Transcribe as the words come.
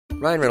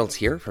Ryan Reynolds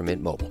here from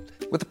Mint Mobile.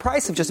 With the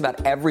price of just about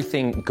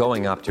everything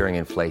going up during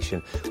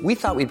inflation, we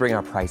thought we'd bring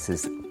our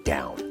prices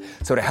down.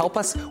 So to help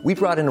us, we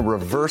brought in a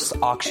reverse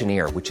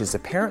auctioneer, which is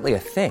apparently a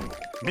thing.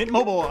 Mint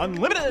Mobile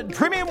Unlimited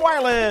Premium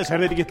Wireless. How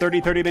to get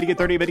 30, 30, bit to get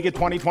 30, bit to get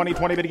 20, 20,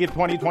 20, bit to get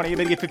 20, 20,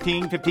 bit to get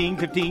 15, 15,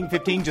 15,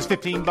 15, just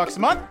 $15 a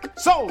month?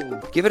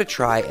 Sold! Give it a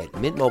try at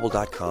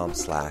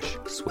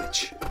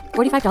mintmobile.com/switch.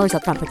 $45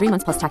 up front for 3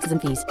 months plus taxes and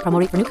fees. Promo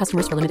rate for new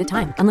customers for limited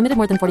time. Unlimited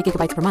more than 40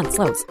 gigabytes per month.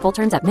 Slows full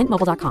terms at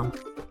mintmobile.com.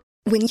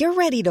 When you're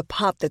ready to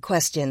pop the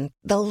question,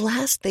 the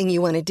last thing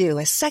you want to do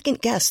is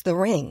second-guess the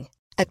ring.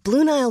 At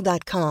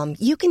BlueNile.com,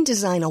 you can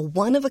design a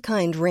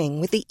one-of-a-kind ring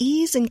with the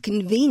ease and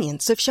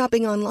convenience of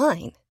shopping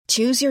online.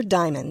 Choose your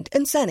diamond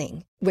and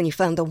setting. When you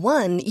find the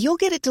one, you'll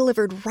get it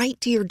delivered right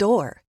to your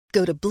door.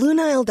 Go to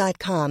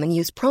BlueNile.com and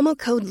use promo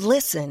code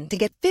LISTEN to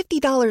get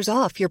 $50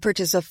 off your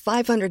purchase of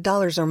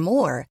 $500 or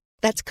more.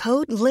 That's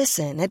code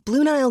LISTEN at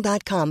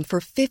BlueNile.com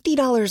for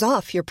 $50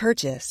 off your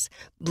purchase.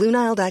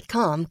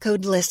 BlueNile.com,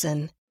 code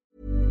LISTEN.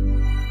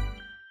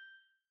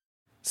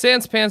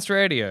 Sans Pants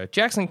Radio.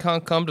 Jackson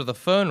can't come to the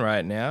phone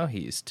right now.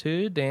 He's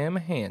too damn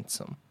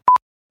handsome.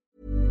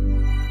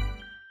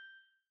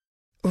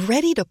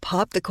 Ready to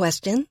pop the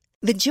question?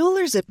 The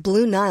jewelers at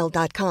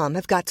BlueNile.com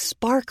have got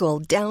sparkle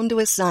down to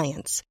a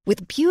science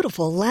with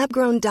beautiful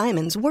lab-grown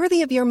diamonds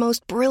worthy of your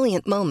most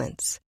brilliant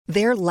moments.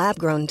 Their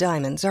lab-grown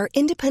diamonds are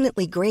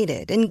independently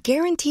graded and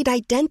guaranteed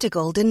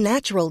identical to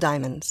natural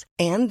diamonds,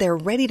 and they're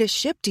ready to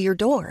ship to your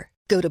door.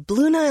 Go to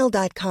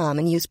BlueNile.com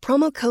and use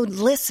promo code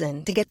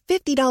LISTEN to get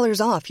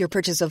 $50 off your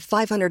purchase of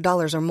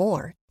 $500 or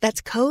more.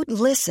 That's code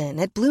LISTEN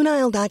at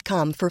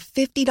BlueNile.com for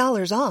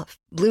 $50 off.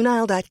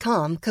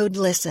 BlueNile.com, code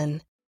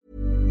LISTEN.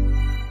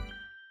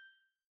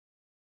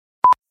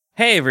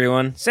 Hey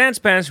everyone, Sans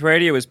Pants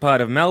Radio is part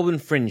of Melbourne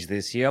Fringe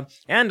this year,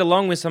 and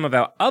along with some of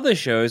our other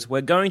shows,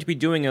 we're going to be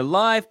doing a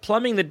live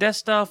Plumbing the Death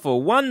Star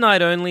for one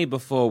night only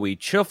before we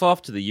chuff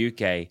off to the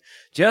UK.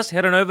 Just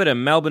head on over to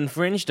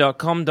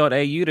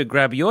melbournefringe.com.au to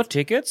grab your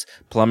tickets.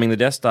 Plumbing the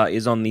Death Star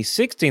is on the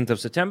 16th of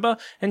September,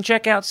 and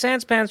check out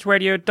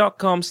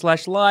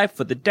sanspantsradio.com/live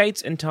for the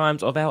dates and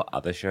times of our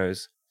other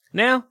shows.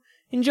 Now,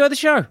 enjoy the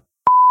show.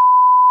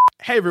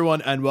 Hey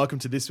everyone, and welcome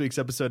to this week's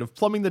episode of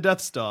Plumbing the Death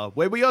Star,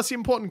 where we ask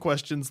important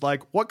questions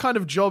like, what kind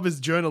of job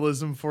is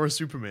journalism for a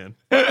Superman?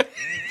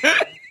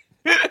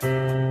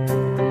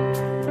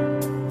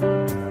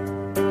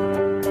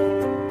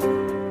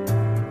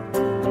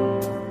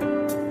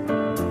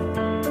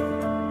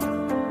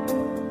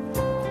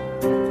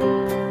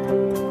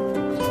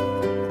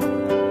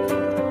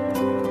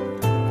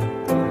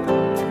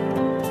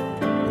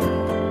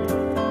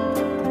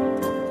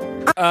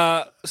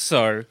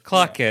 So,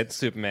 Clark Kent,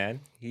 Superman,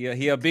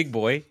 he a big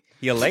boy,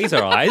 he a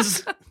laser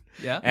eyes,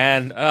 Yeah.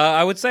 and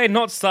I would say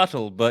not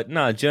subtle, but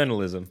no,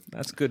 journalism.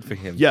 That's good for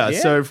him. Yeah,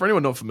 so for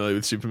anyone not familiar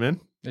with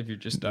Superman, If you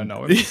just don't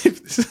know him.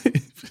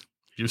 if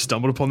you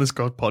stumbled upon this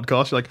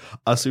podcast, you're like,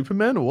 a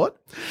Superman or what?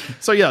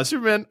 So yeah,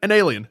 Superman, an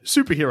alien,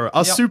 superhero,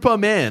 a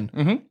Superman.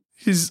 Mm-hmm.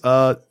 His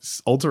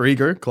alter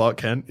ego, Clark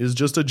Kent, is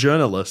just a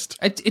journalist.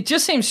 It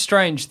just seems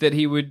strange that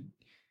he would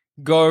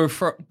go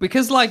for...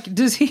 Because, like,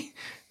 does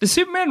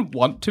Superman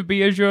want to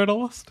be a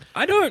journalist?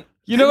 I don't.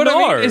 You know what I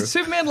No. mean? Is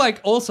Superman like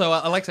also?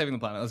 I like saving the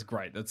planet. That's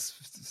great.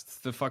 That's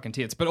the fucking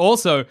tits. But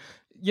also,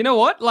 you know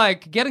what?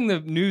 Like getting the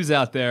news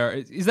out there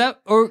is that,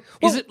 or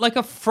is it like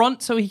a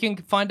front so he can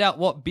find out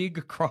what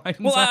big crimes?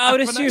 Well, are I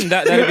would happening? assume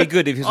that'd be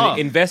good if he's an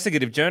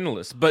investigative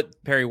journalist.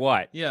 But Perry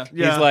White, Yeah.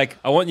 he's like,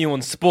 I want you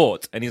on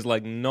sport, and he's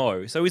like,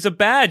 no. So he's a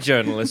bad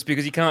journalist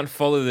because he can't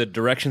follow the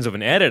directions of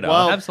an editor.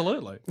 Well,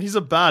 Absolutely. He's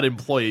a bad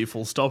employee,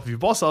 full stop. If your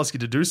boss asks you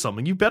to do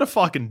something, you better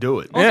fucking do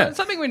it. Also, Yeah. it's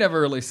something we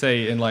never really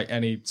see in like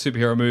any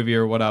superhero movie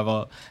or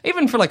whatever.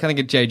 Even for like I think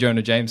a J.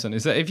 Jonah Jameson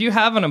is that if you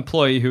have an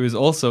employee who is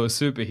also a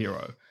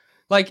superhero,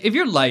 like if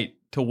you're late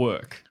to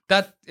work,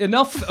 that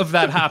enough of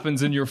that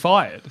happens and you're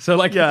fired. So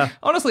like,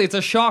 honestly, it's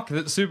a shock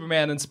that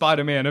Superman and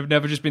Spider-Man have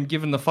never just been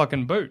given the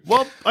fucking boot.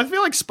 Well, I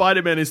feel like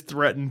Spider-Man is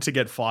threatened to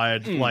get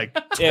fired like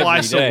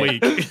twice a Every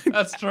week.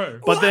 That's true.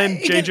 But then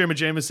J. Jonah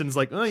Jameson's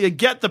like, oh, you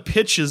get the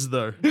pictures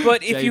though.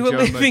 But if J. you were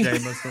Jonah living,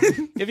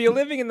 Jameson. if you're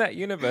living in that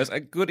universe, a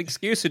good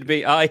excuse would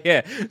be,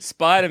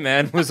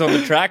 Spider-Man was on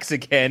the tracks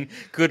again,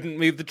 couldn't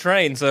move the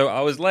train, so I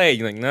was late.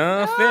 You're like,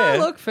 nah, fair.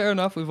 Look, fair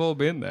enough. We've all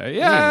been there.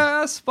 Yeah,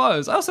 I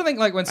suppose. I also think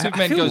like when I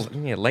Superman feel, goes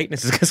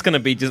lateness is just going to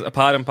be just a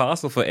part and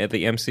parcel for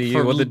the MCU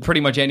for or the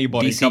pretty much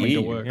anybody DCE, coming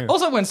to work. yeah.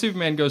 Also, when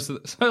Superman goes to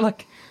so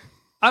like,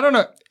 I don't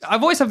know.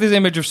 I've always had this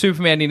image of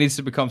Superman. He needs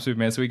to become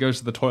Superman, so he goes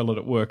to the toilet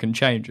at work and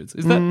changes.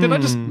 Is that? Did I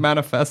just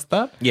manifest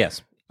that?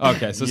 Yes.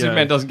 Okay, so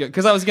Superman doesn't get...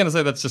 Because I was going to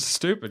say that's just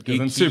stupid, because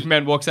then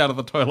Superman walks out of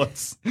the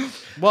toilets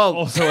Well,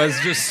 also as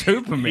just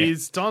Superman.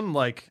 he's done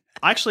like...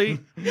 Actually,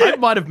 I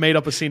might have made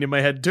up a scene in my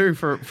head too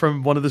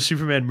from one of the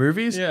Superman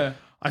movies. Yeah.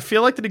 I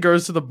feel like that he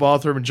goes to the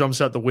bathroom and jumps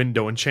out the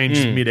window and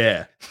changes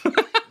midair.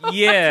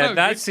 Yeah, No,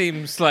 that good.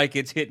 seems like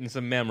it's hitting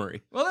some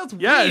memory. Well, that's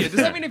Yeah. weird. Does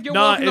that mean if you're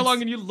No, walking it's-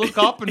 along and you look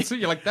up and see,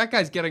 you're like, that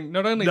guy's getting,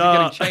 not only is No. he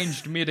getting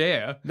changed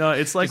midair, No,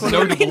 it's like It's one of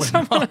notable the-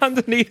 Someone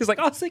underneath is like,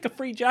 "Oh, it's like a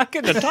free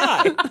jacket and a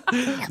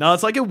tie." No,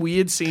 it's like a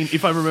weird scene,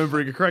 if I'm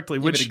remembering it correctly,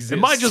 which it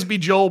exists. might just be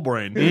Joel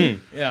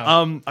brain.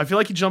 yeah. I feel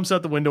like he jumps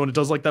out the window and it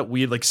does like that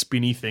weird like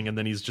spinny thing, and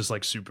then he's just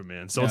like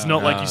Superman. So it's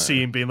not like you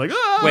see him being like,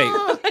 ah!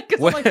 Wait,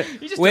 where,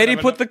 you just where don't do you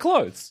have put the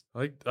clothes?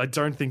 I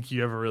don't think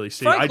you ever really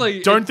see. Frankly,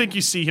 I don't think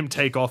you see him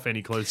take off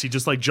any clothes. He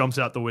just like jumps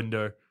out the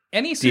window.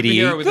 Any Did he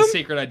superhero eat with a them?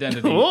 secret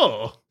identity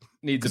Oh,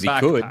 needs a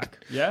 'Cause he could. backpack.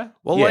 Yeah?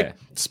 well, Yeah.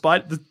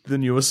 like the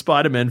newest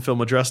Spider-Man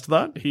film addressed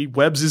that. He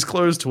webs his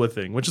clothes to a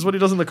thing, which is what he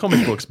does in the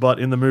comic books. But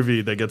in the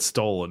movie, they get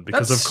stolen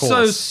because That's of course.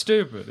 so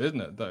stupid, isn't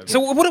it, though? So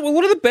what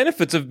are the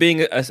benefits of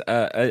being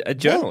a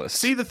journalist?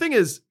 See, the thing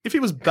is, if he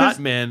was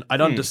Batman,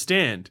 I'd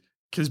understand.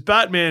 Because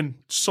Batman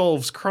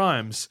solves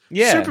crimes.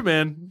 Yeah.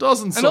 Superman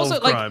doesn't and solve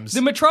also, like, crimes.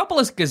 the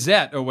Metropolis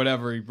Gazette or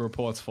whatever he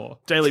reports for.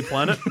 Daily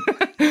Planet.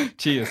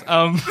 Cheers.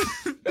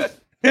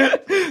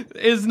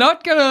 Is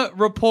not gonna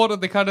report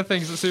on the kind of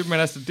things that Superman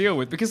has to deal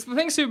with, because the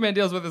thing Superman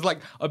deals with is like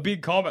a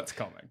big comet's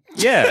coming.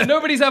 Yeah. And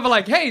nobody's ever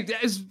like, hey,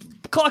 is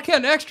Clark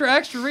Kent extra,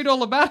 read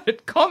all about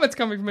it. Comet's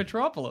coming from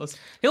Metropolis.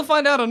 He'll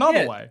find out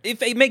another way.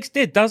 If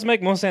it does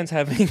make more sense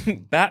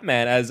having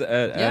Batman as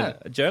a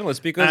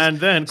journalist, because And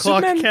then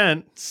Clark Superman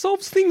Kent-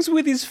 solves things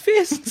with his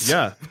fists.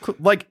 Yeah.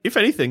 Like, if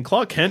anything,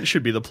 Clark Kent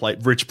should be the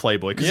rich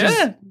playboy. 'Cause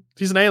Yeah.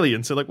 he's an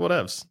alien, so like,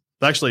 whatevs.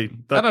 Actually,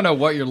 I don't know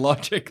what your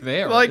logic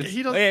there like, is.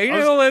 he doesn't. Yeah, you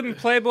know all them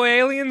Playboy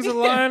aliens are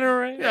lying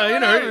around. Yeah, you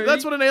whatever. know,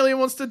 that's what an alien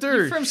wants to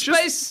do. From Just-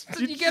 space,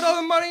 you get all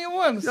the money you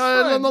want. It's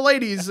And fine. the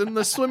ladies, and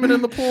the swimming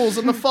in the pools,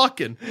 and the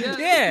fucking.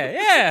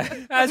 Yeah.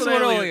 That's what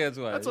what aliens- aliens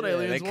want. that's what Yeah,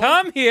 aliens They want.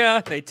 come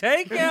here, they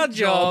take our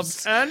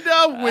jobs. And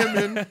our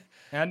women.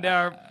 And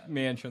our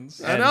mansions.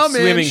 and our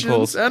swimming mansions,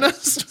 pools. And our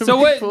swimming So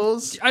what,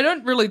 pools. I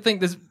don't really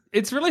think this.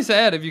 It's really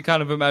sad if you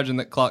kind of imagine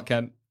that Clark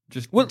Kent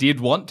just did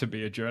want to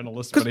be a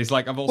journalist, but he's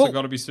like, I've also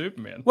got to be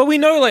Superman. Well, we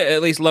know like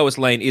at least Lois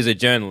Lane is a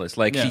journalist.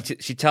 Like Yeah.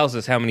 she tells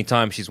us how many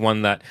times she's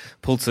won that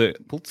Pulitzer.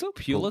 Pulitzer?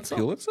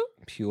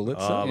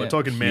 We're Yeah.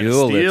 talking Man of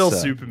Steel, Pulitzer.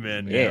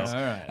 Superman. now. Yes,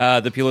 All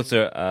right. the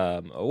Pulitzer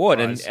award,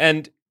 Prize.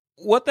 and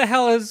what the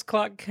hell has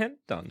Clark Kent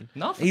done?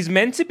 Nothing. He's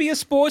meant to be a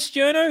sports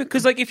journo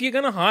because, like, if you're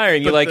gonna hire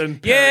him, you're But like, then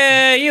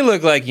yeah, you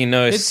look like you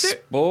know Did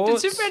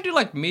sports. Superman do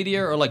like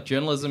media or like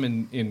journalism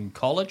in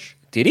college?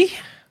 Did he?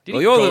 Did Well,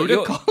 he you're go the-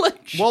 to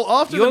college? Well,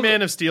 after You're the the-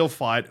 Man of Steel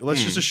fight,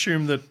 let's just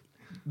assume that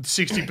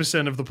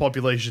 60% of the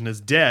population is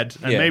dead,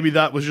 and Yeah. maybe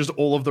that was just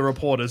all of the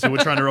reporters who were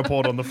trying to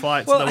report on the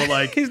fights. and they were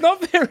like, he's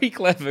not very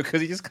clever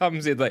because he just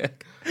comes in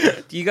like,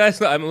 do you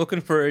guys? I'm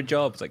looking for a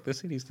job. It's like the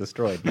city's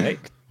destroyed, mate.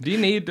 Do you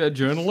need a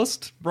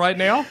journalist right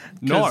now?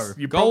 No. 'Cause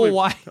you Go probably-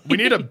 away. We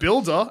need a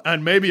builder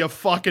and maybe a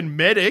fucking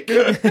medic.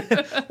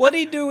 What do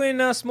you do in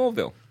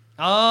Smallville?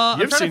 I'm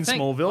You've trying to seen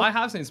think. Smallville? I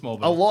have seen Smallville.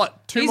 A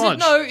lot. Too He's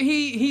much.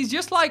 he's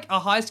just like a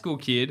high school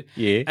kid.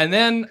 Yeah. And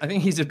then I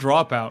think he's a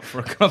dropout for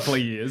a couple of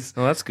years.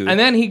 Oh, that's good. And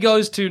then he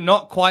goes to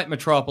not quite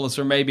Metropolis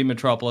or maybe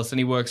Metropolis, and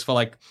he works for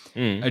like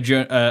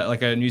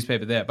like a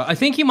newspaper there. But I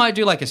think he might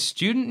do like a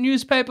student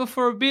newspaper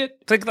for a bit.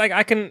 It's like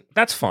I can.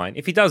 That's fine.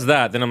 If he does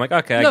that, then I'm like,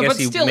 okay, I No, guess but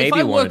he still, if maybe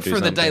I want work to do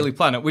for the something. Daily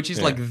Planet, which is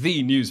like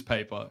the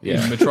newspaper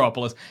Yeah. in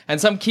Metropolis, and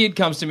some kid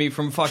comes to me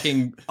from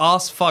fucking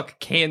ass fuck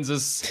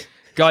Kansas,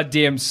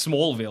 goddamn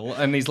Smallville,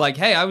 and he's like,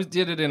 "Hey,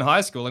 did it in high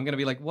school." I'm gonna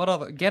be like, "What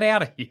other? Get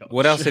out of here!"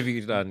 What else have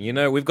you done? You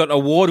know, we've got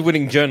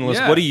award-winning journalists.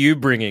 Yeah. What are you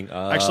bringing?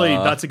 Actually,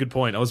 that's a good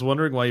point. I was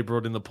wondering why you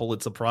brought in the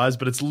Pulitzer Prize,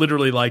 but it's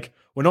literally like,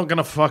 we're not going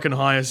to fucking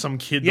hire some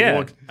kid Yeah. to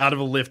walk out of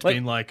a lift Like-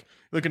 being like,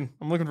 I'm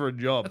looking for a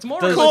job. It's more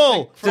cool.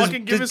 realistic.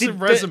 Fucking give us a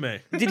resume.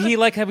 Did he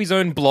like have his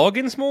own blog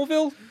in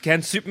Smallville?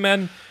 Can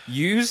Superman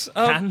use?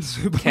 Can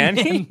Superman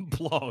Can he?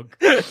 blog?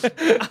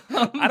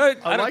 I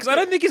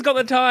don't think he's got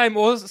the time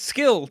or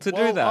skill to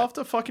Well, do that.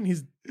 after fucking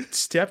his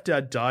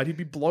stepdad died, he'd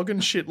be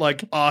blogging shit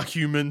like, "Our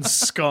human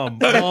scum."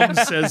 Mom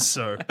says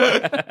so.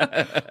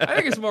 I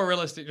think it's more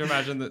realistic to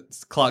imagine that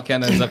Clark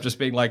Kent ends up just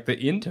being like the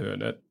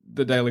intern at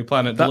the Daily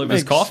Planet,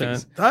 delivers coffees.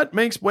 sense. That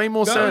makes way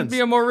more That would sense. be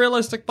a more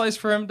realistic place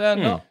for him to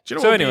end up. Do you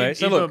know So what would anyway, be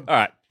so even- look, all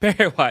right,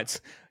 Barry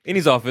White's in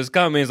his office.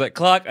 Come in, he's like,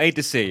 Clark, I need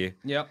to see you.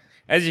 Yep.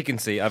 As you can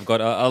see, I've got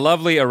a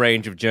lovely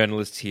range of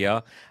journalists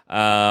here,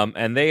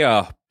 and they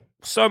are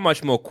so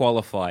much more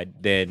qualified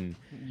than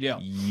Yeah.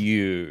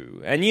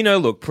 you. And you know,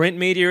 look, print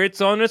media, it's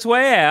on its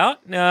way out.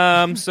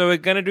 So we're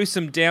going to do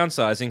some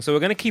downsizing. So we're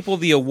going to keep all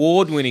the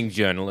award-winning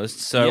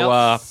journalists. So,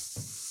 Yep.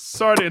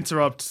 Sorry to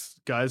interrupt,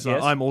 guys.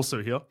 Yes? I'm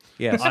also here.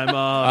 yes, I'm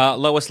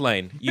Lois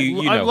Lane.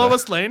 You know I'm her.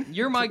 Lois Lane.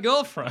 You're my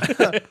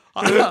girlfriend.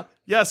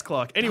 Yes,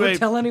 Clark. Don't Anyway,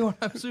 tell anyone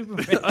I'm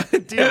Superman.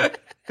 deal.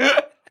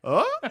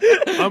 Oh,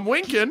 I'm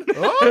winking.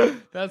 Oh.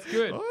 That's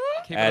good.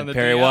 Keep it on And the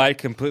Perry DL. White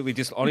completely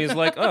just on his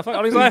like, oh, fuck,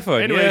 on his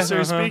iPhone. Anyway, Yeah,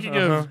 so speaking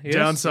of yes,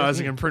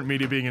 downsizing and print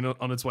media being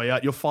on its way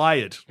out, you're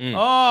fired.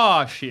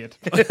 Oh shit.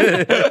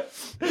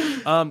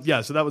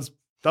 Yeah, so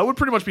that would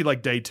pretty much be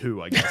like day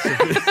 2, I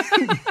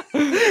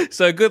guess.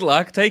 So good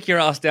luck. Take your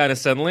ass down to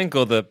Centrelink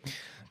or the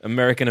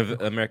American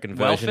version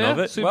welfare? of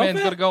it. Superman's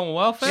Welfare? got to go on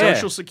welfare. Yeah.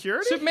 Social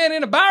security? Superman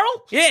in a barrel?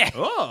 Yeah.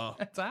 Oh.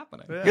 That's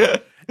happening.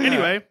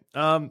 Anyway,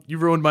 you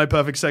ruined my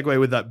perfect segue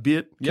with that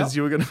bit because Yep.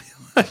 you were going to be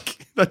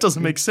like, that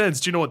doesn't make sense.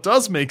 Do you know what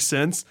does make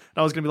sense?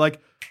 And I was going to be like,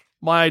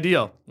 my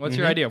idea. What's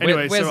your idea?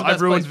 Anyway, Where's so the best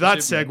I've ruined place that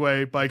for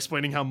Superman? segue by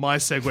explaining how my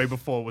segue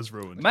before was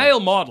ruined.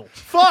 Male model.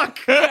 Fuck!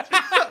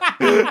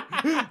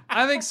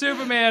 I think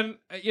Superman,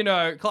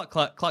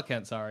 Clark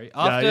Kent, sorry.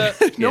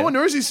 After No one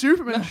knows he's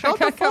Superman. Shut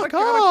the I fuck can't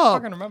up.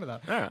 fucking remember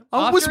that.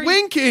 I was After he-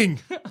 winking.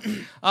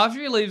 After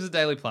he leaves the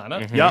Daily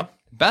Planet, Yep.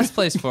 best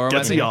place for him.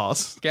 Gets I the think,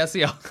 ass. Gets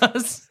the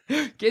ass.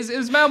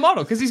 Is male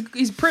model because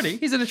he's pretty.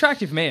 He's an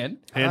attractive man.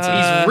 Handsome.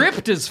 He's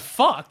ripped as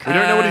fuck. We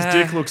don't know what his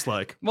dick looks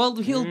like. Well,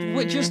 he'll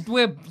just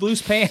wear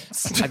loose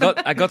pants.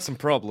 I got some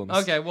problems.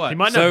 Okay, what? He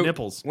might So have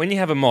nipples. when you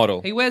have a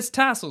model, He wears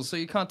tassels, so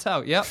you can't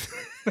tell. Yep.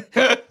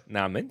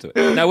 now I'm into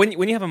it. Now when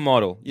you have a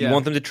model, you Yeah.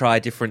 want them to try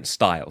different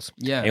styles.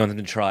 Yeah. And you want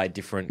them to try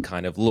different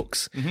kind of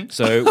looks.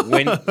 So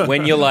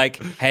when you're like,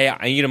 hey,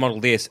 I need to model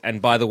this,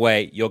 and by the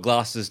way, your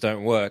glasses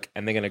don't work,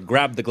 and they're gonna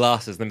grab the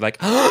glasses, and they're like,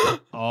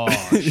 Oh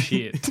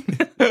shit.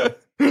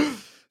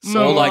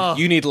 or like,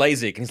 you need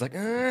LASIK, and he's like,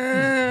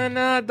 no,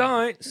 I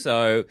don't.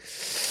 So.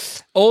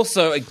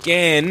 Also,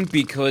 again,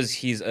 because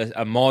he's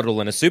a model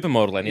and a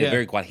supermodel, and he's a Yeah.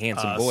 very quite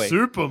handsome boy.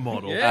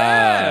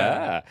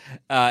 Supermodel.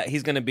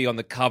 He's going to be on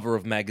the cover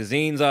of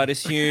magazines, I'd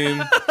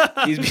assume.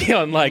 He's be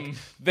on like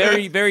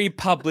very, very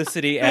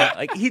publicity out.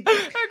 Like he,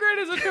 How great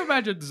is it to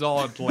imagine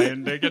Zod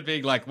landing and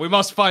being like, "We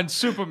must find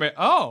Superman."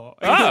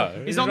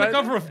 He's on the right.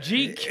 cover of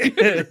Geek.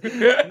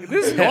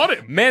 this got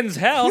him. Men's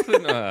Health,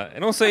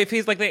 and also if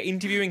he's like they're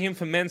interviewing him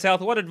for Men's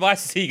Health, what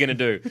advice is he going to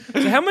do?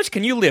 So how much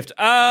can you lift?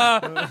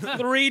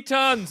 3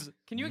 tons.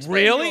 Can you explain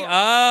Really? your-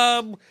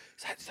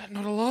 Is that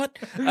not a lot?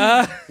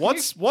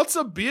 What's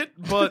a bit,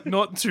 but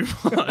not too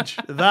much?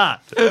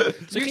 That.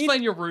 So you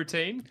explain your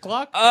routine,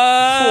 Clark?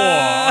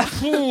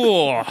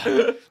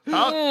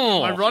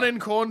 I run in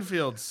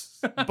cornfields,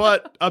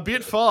 but a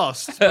bit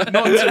fast, but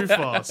not too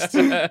fast.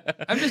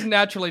 I'm just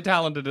naturally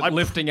talented at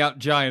lifting out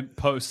giant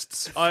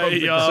posts.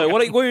 So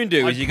what you going to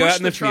do I is you go push out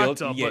in the the field,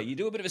 tractor, yeah, but you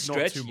do a bit of a not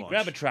stretch, too you much.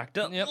 grab a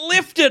tractor,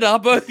 lift it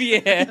up over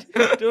your head,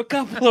 do a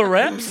couple of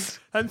reps.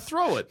 And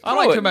throw it. I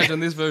like it. to imagine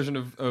this version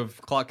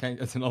of Clark Kent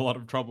gets in a lot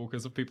of trouble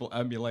because of people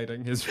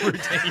emulating his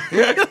routine.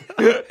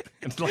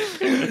 It's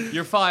like,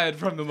 you're fired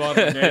from the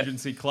modeling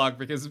agency, Clark,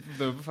 because of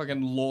the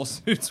fucking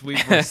lawsuits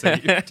we've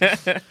received.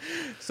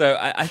 So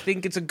I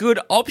think it's a good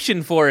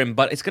option for him,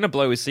 but it's going to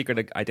blow his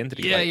secret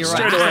identity. Yeah, like, you're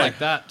straight right. Just away. like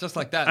that. Just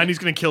like that. And he's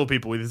going to kill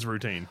people with his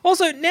routine.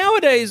 Also,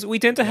 nowadays we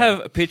tend to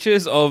have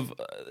pictures of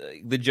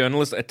the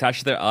journalist attached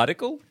to their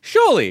article.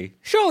 Surely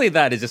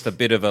that is just a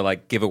bit of a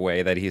like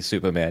giveaway that he's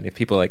Superman. If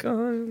people are like,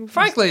 oh,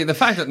 Frankly, the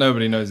fact that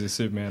nobody knows he's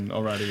Superman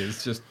already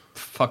is just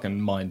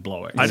fucking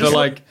mind-blowing. I So, just-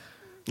 like...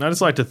 I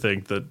just like to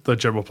think that the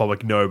general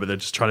public know, but they're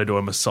just trying to do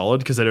him a solid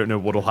because they don't know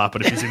what'll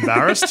happen if he's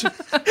embarrassed.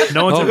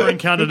 No one's ever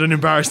encountered an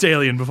embarrassed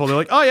alien before. They're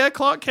like, oh yeah,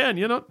 Clark Kent,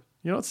 you're not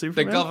The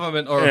Superman.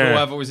 government or Yeah.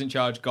 whoever was in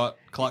charge got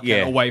Clark Kent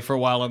Yeah. away for a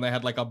while, and they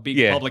had like a big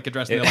Yeah. public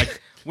address, and they're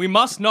like, "We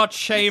must not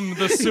shame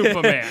the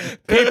Superman."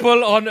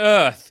 people on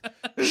Earth.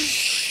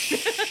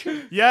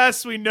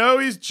 Yes, we know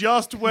he's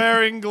just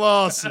wearing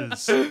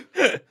glasses.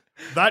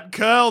 That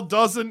curl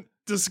doesn't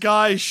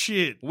disguise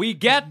shit. We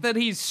get that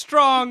he's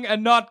strong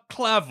and not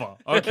clever.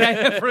 Okay,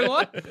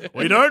 everyone.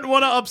 We don't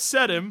want to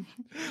upset him.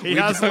 He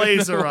has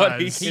laser what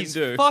he eyes. can He's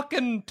do.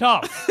 fucking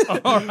tough.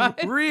 All right.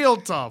 Real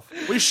tough.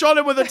 We shot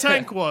him with a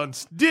tank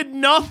once. Did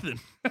nothing.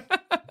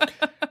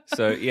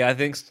 So yeah, I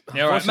think.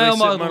 Yeah, right. Male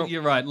unfortunately, model,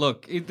 you're right.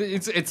 Look,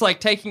 it's like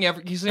taking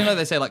every. You know,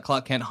 they say like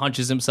Clark Kent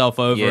hunches himself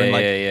over, Yeah, and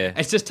like yeah.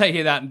 it's just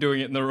taking that and doing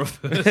it in the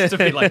reverse to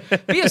be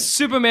like, be as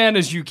Superman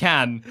as you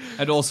can,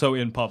 and also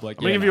in public.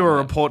 I'm going to give you a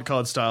report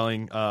card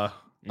styling. Oh,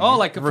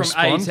 like from A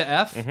Respond. to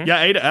F.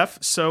 Yeah, A to F.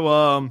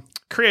 So,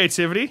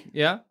 creativity.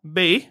 Yeah.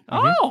 B.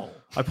 Oh.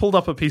 I pulled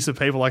up a piece of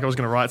paper like I was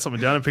going to write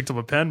something down and picked up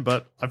a pen,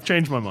 but I've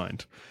changed my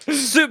mind.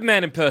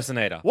 Superman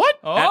impersonator. What?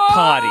 At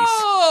parties.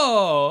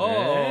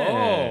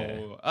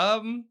 Oh.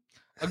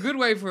 A good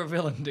way for a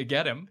villain to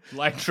get him,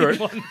 like True.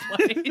 One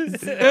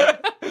place. Yeah.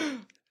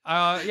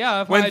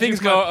 I've When hired things you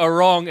for- go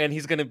wrong and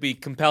he's going to be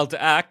compelled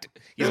to act,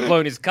 he's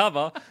blown his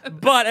cover,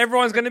 but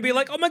everyone's going to be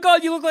like, oh my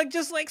God, you look like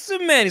just like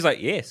Superman. He's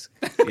like, yes,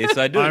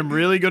 I do. I'm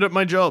really good at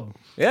my job.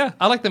 Yeah.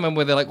 I like the one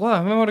where they're like,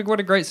 wow, what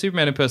a great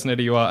Superman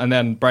impersonator you are. And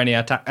then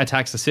Brainiac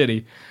attacks the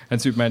city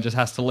and Superman just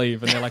has to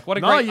leave. And they're like, what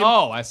a No, great... you-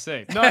 Oh, I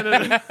see. No.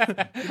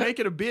 You make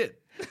it a bit.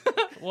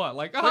 What?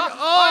 Like, Oh,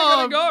 I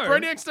gotta go.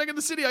 Brainiac's stuck in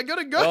the city. I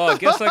gotta go. Oh, I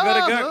guess I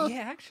gotta go. Yeah,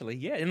 actually,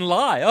 yeah, and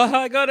lie. Oh,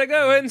 I gotta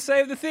go and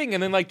save the thing,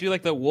 and then like do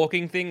like the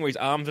walking thing where his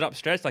arms are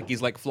upstretched, like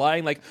he's like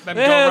flying, like Then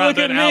hey, go around look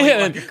at an me. alley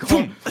And like a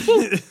then-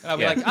 con. I'll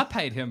be Yeah. like, I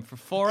paid him for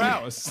 4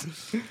 hours.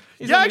 He's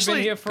Yeah, only actually-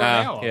 been here for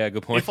an hour. yeah,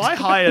 good point. If I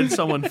hired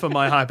someone for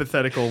my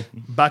hypothetical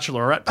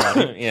bachelorette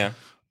party, yeah,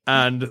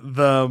 and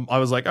I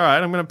was like, all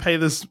right, I'm going to pay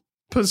this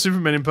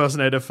Superman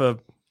impersonator for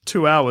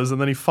 2 hours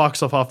and then he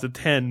fucks off after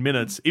 10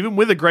 minutes, even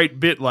with a great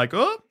bit like,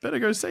 oh, better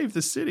go save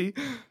the city.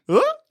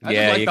 Oh. I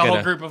Yeah, just like you're the whole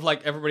gonna- group of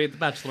like everybody at the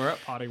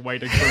bachelorette party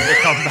waiting for him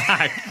to come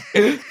back.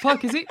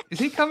 Fuck, is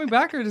he coming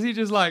back or is he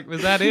just like,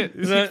 was that it?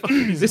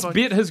 This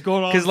bit has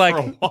gone on Because, for a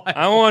like, while.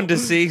 I wanted to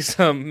see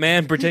some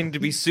man pretending to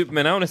be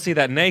Superman. I want to see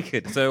that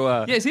naked.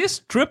 So, Yeah, is he a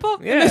stripper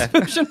in Yeah.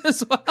 this version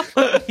as well?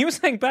 he was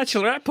saying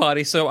bachelorette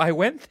party, so I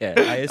went there.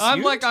 I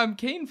assumed. I'm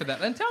keen for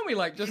that. And tell me,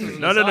 like, just as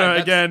an No. aside,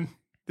 that's- Again,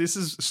 this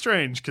is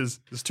strange because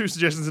there's 2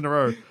 suggestions in a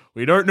row.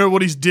 We don't know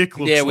what his dick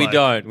looks like. Yeah,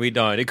 we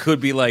don't. It could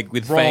be like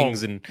with Wrong.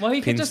 fangs and Well, he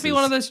could just be pincers.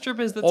 one of those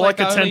strippers that's Or like,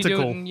 like a only do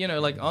tentacle. it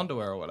in, like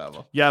underwear or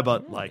whatever. Yeah,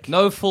 but like.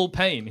 No full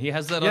pain. He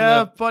has that Yeah,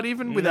 on the... but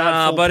even without.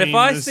 Nah, full but if peen,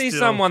 I there's see still-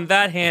 someone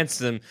that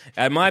handsome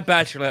at my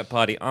bachelorette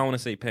party, I want to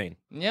see peen.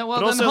 Yeah, well,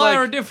 But then also, hire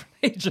like- a different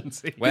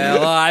agency.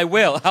 Well, I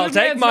will. I'll Superman's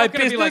take my not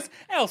gonna be business like-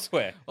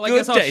 elsewhere. Well, I Good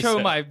guess I'll day, show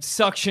sir. my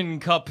suction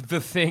cup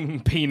the thing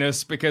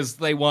penis because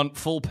they want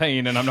full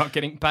pain and I'm not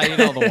getting paid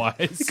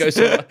otherwise. goes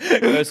to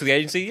the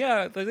agency.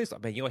 Yeah, this.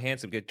 Man, you're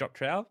handsome. Get drop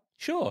trowel.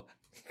 Sure.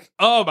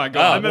 Oh my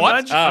god! I'm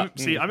what?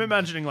 I'm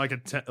imagining like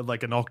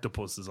like an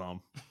octopus's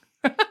arm.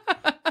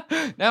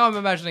 Now I'm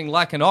imagining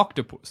like an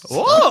octopus.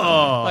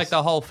 Oh, Like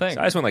the whole thing.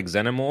 I just want like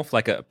xenomorph,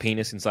 like a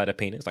penis inside a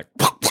penis, like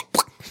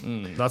that's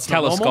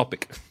not normal?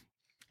 telescopic.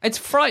 It's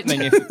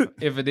frightening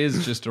if it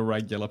is just a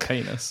regular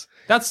penis.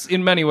 That's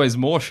in many ways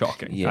more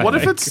shocking. Yeah. What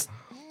if it's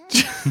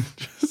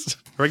just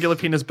regular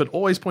penis, but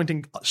always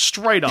pointing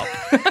straight up?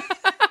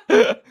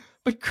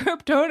 But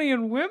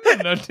Kryptonian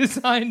women are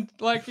designed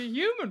like a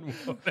human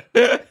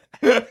woman.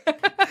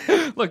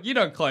 Look, you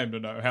don't claim to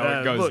know how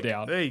it goes Look,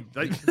 down. Hey,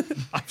 I've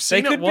They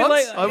seen could it be once.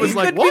 like I was it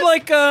like, could what?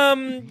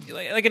 be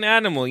like an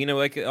animal,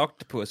 like an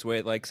octopus,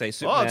 where like say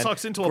Superman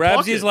tucks into a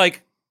grabs his pocket.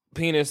 like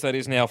penis that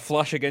is now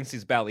flush against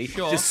his belly,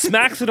 just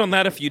smacks it on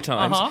that a few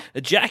times,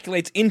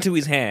 ejaculates into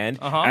his hand,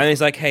 and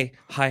he's like, "Hey,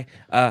 hi,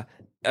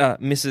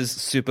 Mrs.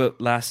 Super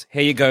Lass,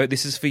 here you go.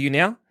 This is for you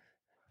now."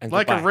 And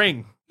Like goodbye. a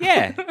ring.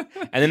 Yeah,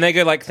 and then they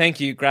go like, "Thank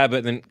you," grab it,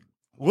 and then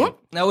Whoop.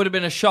 That would have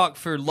been a shock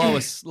for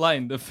Lois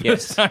Lane the first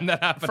Yes. time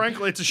that happened.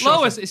 Frankly, it's a shock.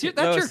 Lois, that's your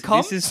Lois, cum?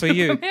 this is for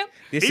you. Superman?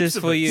 This Heaps is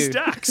of for it. you.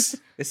 Stacks.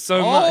 It's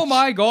so much. Oh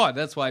my god,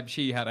 that's why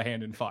she had a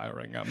hand in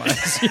firing, I might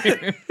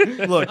assume.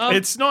 Look,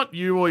 it's not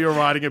you or your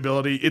writing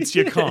ability. It's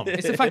your cum.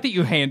 It's the fact that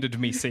you handed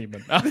me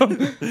semen.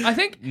 I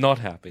think Not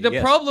happy. the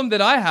yes. problem that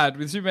I had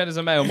with Superman as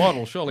a male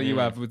model, surely you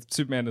have with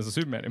Superman as a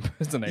Superman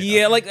impersonator.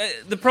 Yeah, like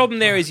the problem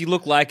there is you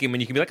look like him and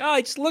you can be like, oh,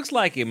 he just looks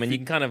like him, and you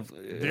can kind of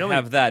only-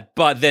 have that.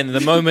 But then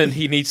the moment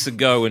he needs to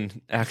go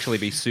and actually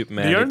be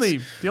Superman, The it's only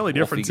off he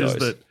difference is goes.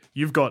 that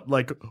you've got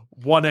like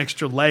one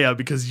extra layer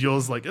because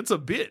yours like it's a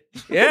bit.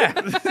 yeah,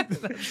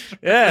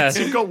 yeah, So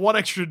you've got one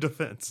extra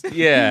defense.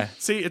 yeah.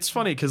 See, it's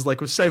funny because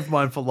like we've saved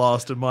mine for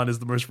last, and mine is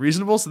the most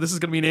reasonable. So this is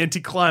going to be an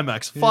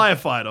anticlimax.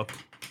 Firefighter.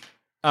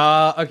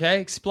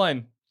 Okay,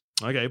 explain.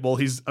 Okay, well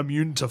he's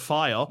immune to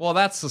fire. Well,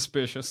 that's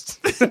suspicious.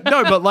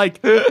 No, but like,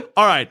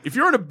 all right, if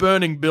you're in a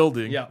burning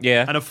building, Yeah.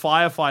 Yeah. and a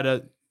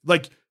firefighter,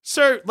 like,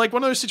 so like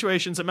one of those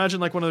situations. Imagine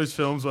like one of those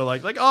films where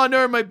like, oh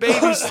no, my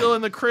baby's still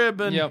in the crib,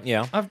 and Yep.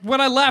 Yeah.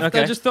 When I left, I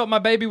Okay. just thought my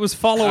baby was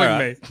following All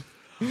right.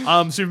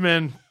 me.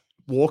 Superman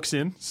walks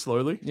in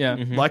slowly, Yeah.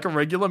 like a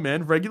regular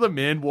man. Regular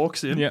man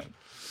walks in, Yeah.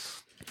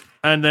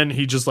 and then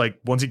he just like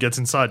once he gets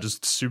inside,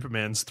 just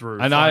Superman's through,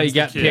 And I finds the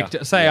get kid.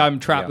 picked. Say I'm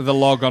trapped Yeah. with a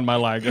log on my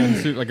leg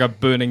and like a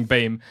burning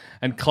beam,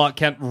 and Clark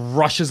Kent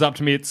rushes up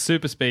to me at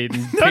super speed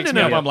and picks me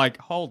no. up. I'm like,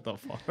 hold the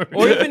phone.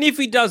 Or even if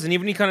he doesn't,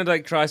 even he kind of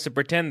like tries to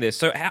pretend this.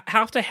 So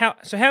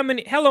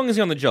how long is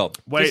he on the job?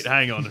 Wait, Just-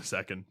 hang on a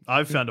second.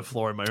 I've found a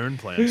flaw in my own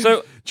plan.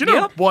 so do you know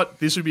yeah. what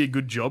this would be a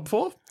good job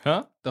for?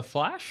 Huh? The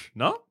Flash?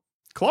 No,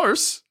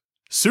 close.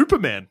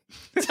 Superman.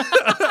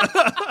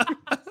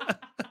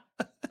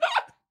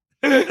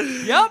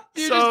 Yep.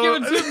 You're So-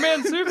 just giving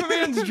Superman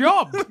Superman's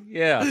job.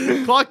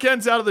 Yeah. Clark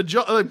Kent's out of the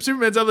job.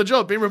 Superman's out of the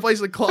job, being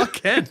replaced with Clark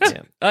Kent.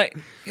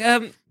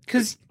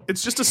 Because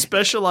It's just a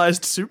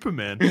specialized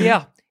Superman.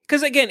 yeah.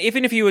 Because again,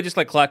 even if you were just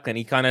like Clark Kent,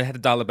 he kind of had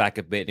to dial it back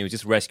a bit, and he was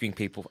just rescuing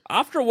people.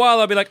 After a while,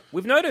 I'd be like,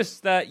 "We've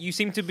noticed that you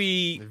seem to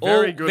be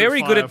Very good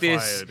very at good at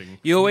this. firefighting."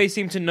 You always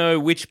seem to know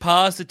which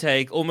paths to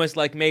take. Almost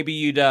like maybe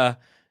you'd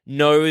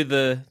know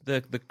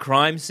the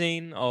crime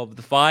scene of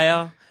the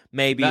fire.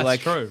 Maybe That's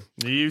like true.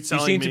 You you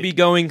telling seem me to be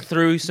going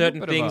through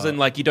certain bit of things a- and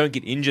like you don't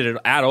get injured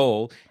at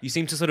all. You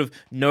seem to sort of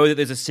know that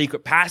there's a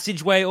secret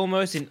passageway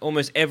almost in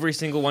almost every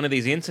single one of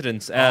these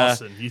incidents.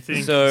 arson. You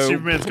think so-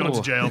 Superman's gone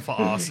to jail for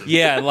arson?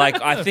 Yeah,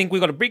 like I think we've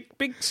got a big,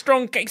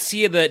 strong case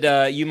here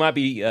that you might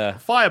be.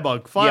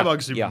 Firebug Yeah.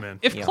 Superman.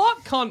 If Yeah.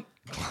 Clark Kent,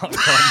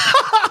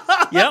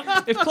 Yep.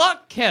 if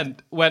Clark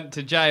Kent went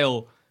to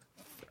jail,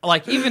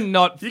 like even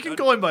not, You can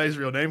call him by his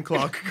real name,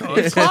 Clark Kent.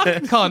 if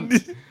Clark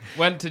Kent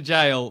went to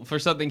jail for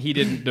something he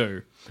didn't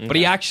do, but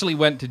he actually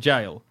went to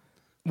jail,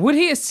 would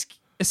he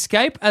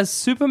escape as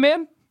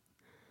Superman?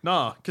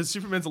 Nah, because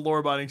Superman's a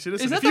law-abiding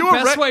citizen. Is that If the you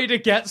best arre- way to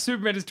get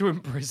Superman is to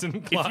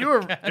imprison Clark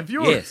Kent? If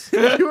you Yes.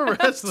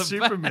 arrest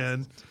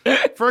Superman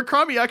for a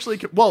crime he actually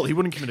he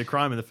wouldn't commit a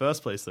crime in the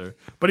first place though.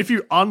 But if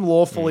you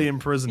unlawfully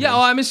imprison Yeah, him,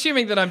 well, I'm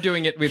assuming that I'm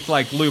doing it with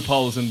like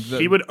loopholes and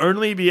he would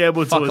only be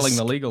able to Fuckling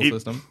the legal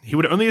system. He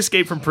would only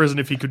escape from prison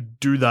if he could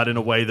do that in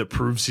a way that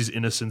proves his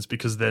innocence.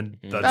 Because then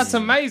That's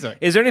amazing.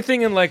 Is there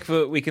anything in like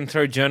we can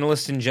throw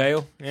journalists in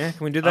jail? Yeah,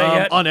 can we do that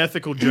yet?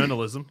 unethical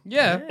journalism.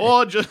 Yeah.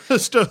 Or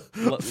just a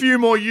few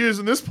more years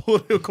in this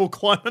political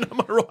climate. Am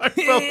I right,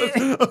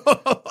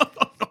 fellas?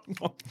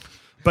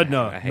 But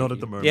no, not at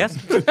the moment. Yes.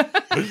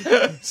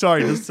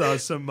 Sorry, just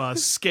some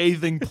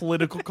scathing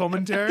political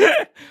commentary.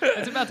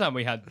 It's about time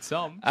we had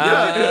some.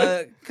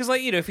 Because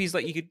if he's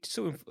like, you could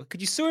sue him.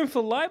 Could you sue him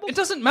for libel? It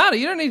doesn't matter.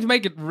 You don't need to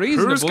make it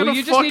reasonable. Who's gonna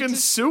you just fucking need to...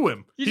 sue him?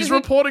 you He's just need-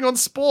 reporting on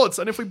sports,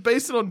 and if we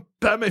base it on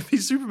Batman v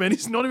Superman,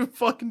 he's not even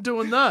fucking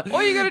doing that.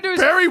 All you gotta do is...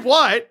 Barry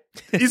White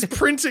is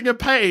printing a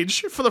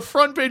page for the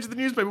front page of the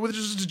newspaper with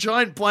just a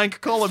giant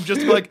blank column, just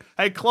to be like,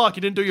 "Hey, Clark,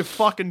 you didn't do your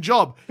fucking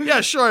job."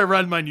 Yeah, sure, I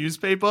ran my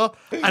newspaper,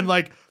 and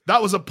like.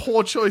 That was a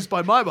poor choice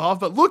by my behalf,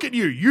 but look at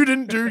you. You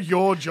didn't do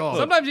your job.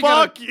 Sometimes you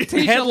Fuck gotta you. teach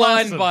a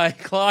Headlined lesson. by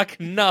Clark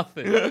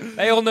Nothing.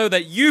 They all know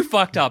that you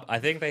fucked up. I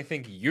think they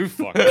think you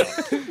fucked up.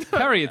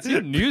 Perry, it's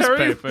your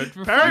newspaper.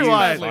 Perry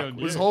White on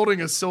was you.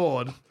 holding a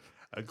sword,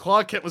 and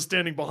Clark Kent was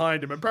standing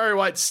behind him, and Perry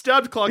White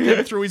stabbed Clark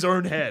Kent through his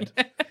own head.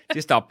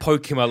 Just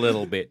poke him a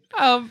little bit.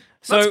 That's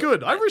So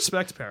good. I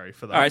respect Perry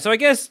for that. all right, so I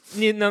guess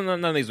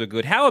none of these were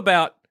good. How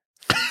about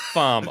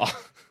Farmer?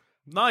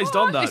 No, he's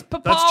done His that.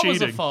 papa That's was a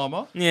cheating.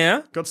 farmer.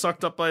 Yeah. Got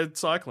sucked up by a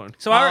cyclone.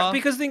 So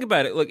because think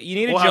about it. Look, you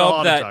need a Or had a job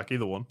heart that attack,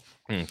 either one.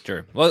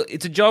 True. Well,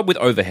 it's a job with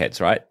overheads,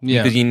 right?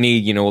 Yeah. Because you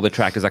need, all the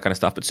trackers, that kind of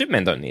stuff. But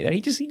Superman don't need that.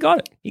 He got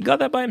it. He got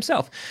that by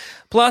himself.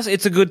 Plus,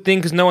 it's a good thing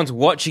because no one's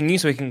watching you,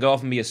 so he can go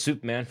off and be a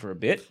Superman for a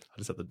bit. I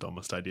just had the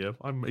dumbest idea.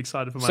 I'm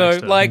excited for my So,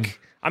 next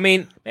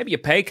turn. maybe a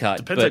pay cut.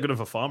 Depends but how good of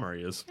a farmer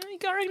he is. He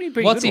got really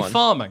pretty What's good he one.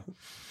 farming?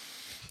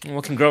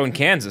 What can grow in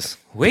Kansas?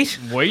 Wheat.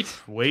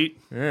 Wait,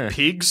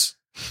 pigs.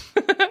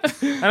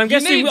 And I'm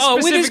guessing, need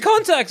with his specific-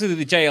 contacts with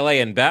the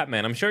JLA and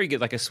Batman, I'm sure you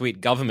get like a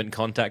sweet government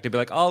contact to be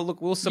like, oh,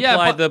 look, we'll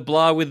supply but- the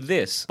blah with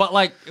this.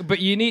 But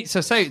you need...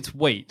 So say it's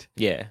wheat.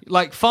 Yeah.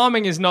 Like,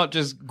 farming is not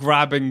just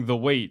grabbing the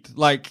wheat.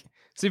 Like,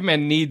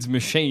 Superman needs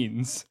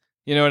machines.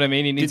 You know what I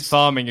mean? He needs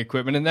farming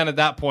equipment. And then at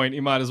that point, he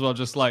might as well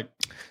just like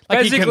he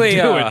Basically,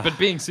 can do it. But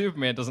being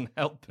Superman doesn't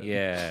help him.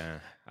 Yeah.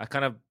 I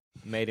kind of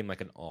made him like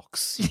an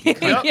ox.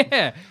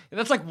 Yeah.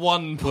 That's like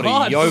one Put a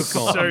part. yoke of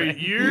on. So farming.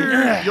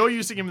 you're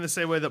using him in the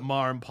same way that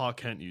Ma and Pa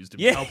Kent used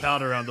him. Yeah. Help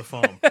out around the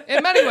farm.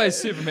 In many ways,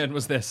 Superman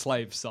was their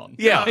slave son.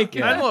 Yeah. Like,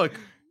 And look,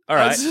 All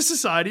right. as a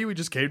society, we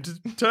just came to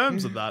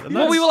terms with that. And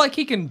well, we that's- were like,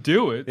 he can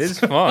do it. It's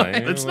fine.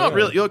 It's not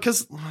really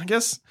because I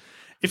guess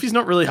if he's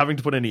not really having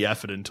to put any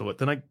effort into it,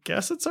 then I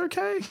guess it's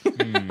okay.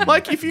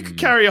 Like if you could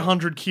carry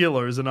 100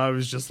 kilos, and I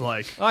was just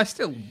like, I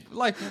still,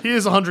 like,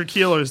 here's 100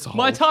 kilos to hold.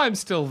 my time's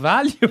still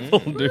valuable,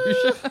 dude.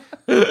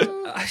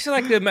 I still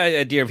like the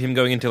idea of him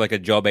going into like a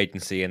job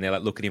agency and they're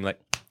like, look at him like,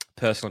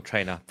 personal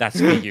trainer, that's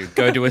for you.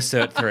 Go do a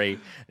Cert 3.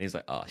 And he's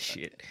like, oh,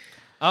 shit.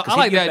 I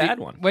like he'd be a that. bad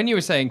one. When you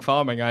were saying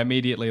farming, I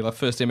immediately, the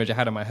first image I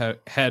had in my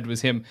head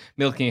was him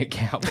milking a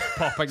cow,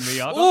 popping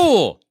the udder.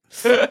 Ooh.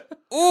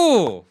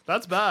 Ooh.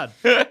 That's bad.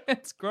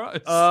 It's gross.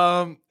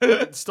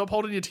 Stop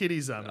holding your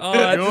titties, Sam. Oh,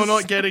 You're just-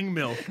 not getting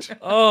milked.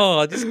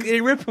 Oh, just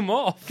rip him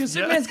off. Because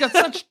Superman's got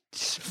such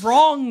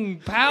strong,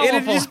 powerful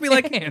It'd just be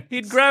like, hands.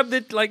 he'd grab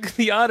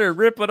the udder,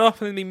 rip it off,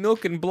 and there'd be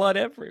milk and blood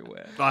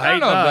everywhere. I I don't hate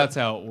know that. if that's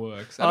how it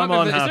works. I don't I'm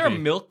know. Is there a unhappy.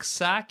 milk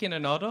sac in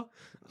an udder?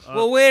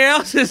 Well, where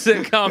else is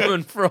it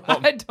coming from?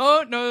 I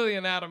don't know the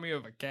anatomy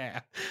of a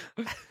cow.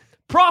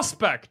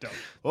 Prospector.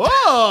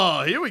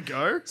 Oh, here we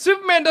go.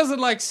 Superman doesn't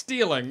like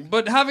stealing,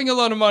 but having a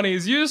lot of money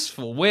is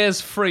useful.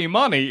 Where's free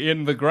money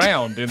in the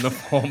ground in the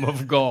form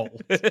of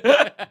gold? And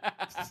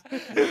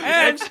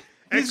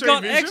he's X-ray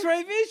got vision?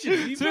 X-ray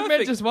vision. He's Superman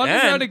perfect. just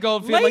wanders And around a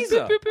gold field like,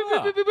 laser. boop, boop, boop,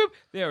 Ah. boop, boop, boop.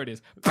 There it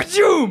is.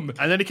 Pajoom!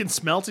 And then he can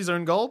smelt his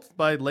own gold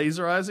by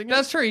laserizing it.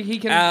 That's true. He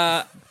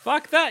can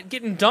Fuck that.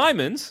 Getting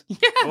diamonds.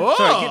 oh.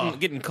 Sorry,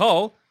 getting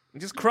coal.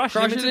 Just crush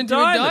crush him it into into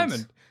a diamonds.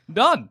 diamond.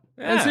 Done.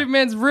 And Yeah.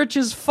 Superman's rich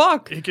as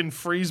fuck. He can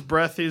freeze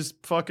breath his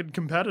fucking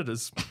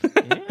competitors.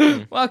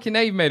 Well, okay, now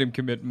you've made him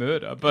commit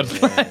murder,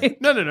 but like,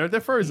 No, they're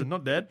frozen,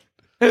 not dead.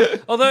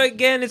 Although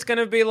again, it's going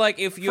to be like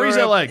if you're Freeze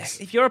their legs.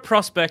 if you're a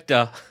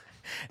prospector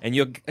and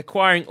you're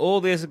acquiring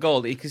all this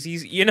gold because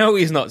he's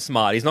not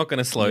smart. He's not going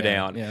to slow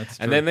down. yeah, that's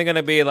and true. then they're going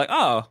to be like,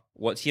 oh,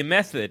 what's your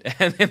method?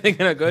 And then they're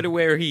going to go to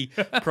where he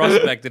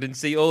prospected and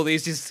see all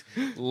these just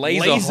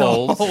laser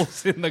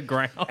holes. in the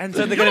ground. And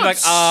so they're going to be like,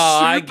 oh,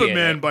 I get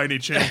Superman it. by any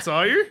chance,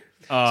 are you?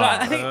 So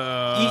I think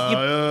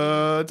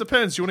It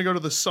depends. You want to go to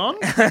the sun?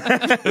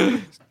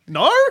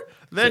 No?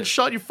 Then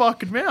shut your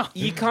fucking mouth.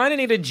 you kind of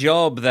need a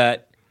job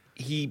that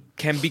he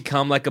can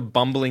become like a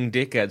bumbling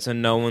dickhead so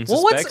no one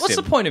Well, suspects what's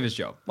the him. point of his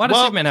job? Why does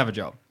Well- Superman have a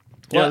job?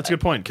 Yeah, that's a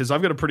good point, because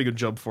I've got a pretty good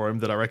job for him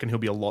that I reckon he'll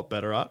be a lot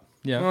better at.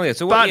 Yeah. Oh, yeah,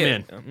 so what,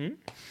 Batman. yeah.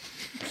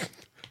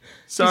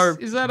 So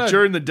Is that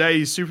during the day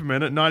he's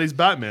Superman, at night he's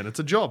Batman. It's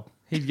a job.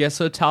 He'd get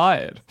so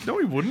tired. No,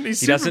 he wouldn't.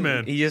 He's He doesn't.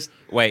 Superman. He just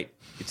wait.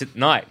 It's at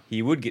night.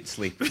 He would get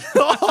sleep.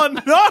 Oh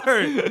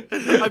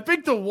no! I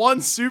picked the one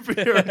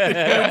superhero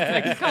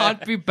thing. He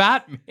can't be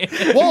Batman.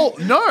 Well,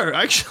 no,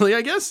 actually,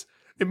 I guess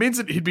it means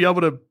that he'd be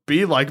able to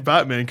be like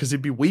Batman because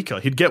he'd be weaker.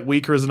 He'd get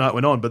weaker as the night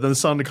went on, but then the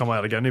sun would come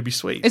out again. It'd be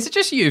sweet. Is it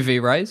just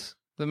UV rays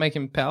that make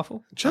him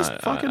powerful? Just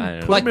fucking I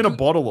don't put know. him in a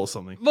bottle or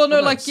something. Well, no,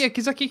 Who like knows? yeah,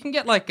 because like you can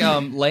get like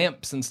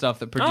lamps and stuff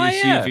that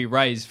produce yeah. UV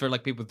rays for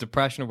like people with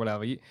depression or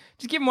whatever. You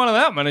just give him one of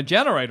them and a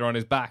generator on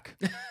his back.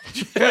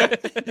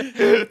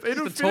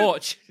 It'll The fit-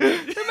 torch.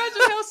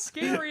 Imagine how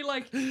scary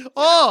like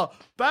Oh,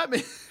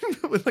 Batman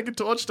with like a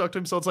torch stuck to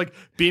him, so it's like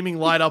beaming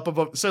light up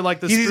above. So like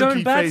the He's his spooky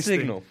own bat face thing.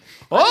 signal.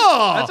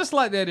 Oh, I just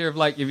like the idea of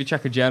like if you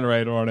check a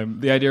generator on him,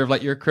 the idea of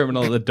like you're a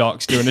criminal at the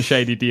docks doing a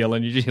shady deal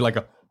and you just hear like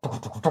a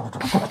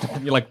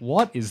you're like,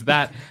 what is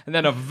that? And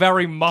then a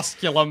very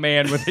muscular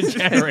man with a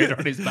generator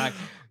on his back.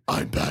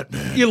 I'm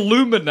Batman.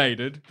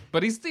 Illuminated,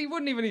 but he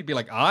wouldn't even be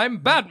like, I'm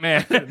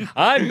Batman.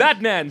 I'm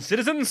Batman,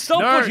 citizen.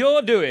 Stop No. what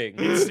you're doing.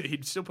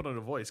 He'd still put on a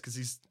voice because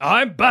he's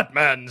I'm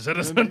Batman,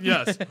 citizen.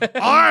 yes.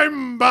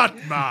 I'm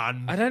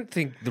Batman. I don't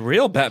think the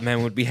real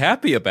Batman would be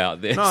happy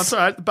about this. No, it's all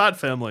right. The Bat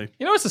family.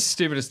 You know what's the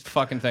stupidest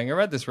fucking thing? I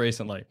read this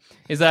recently.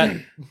 Is that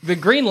the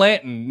Green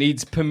Lantern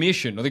needs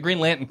permission, or the Green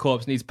Lantern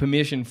Corps needs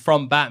permission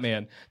from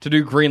Batman to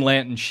do Green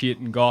Lantern shit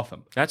in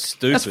Gotham. That's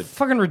stupid. That's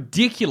fucking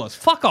ridiculous.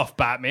 Fuck off,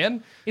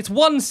 Batman. It's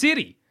one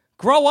city.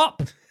 Grow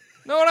up.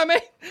 Know what I mean?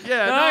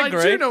 Yeah, no, I I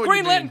agree. do know what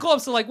Green you Lantern mean.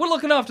 Corps are like, we're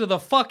looking after the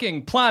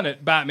fucking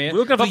planet, Batman. We're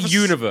looking after But the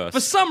universe. For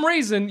some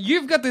reason,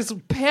 you've got this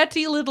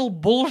petty little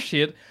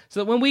bullshit so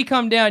that when we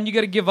come down, you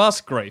got to give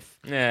us grief.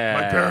 Yeah.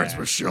 My parents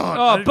were shot.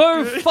 Oh,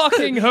 boo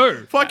fucking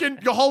who? Fucking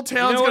your whole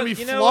town's know gonna what-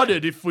 be you know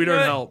flooded what? if we You know don't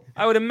what? help.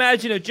 I would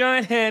imagine a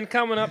giant hand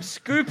coming up,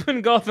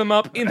 scooping Gotham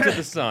up into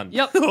the sun.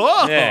 Yep.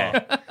 Oh,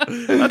 Yeah.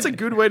 that's a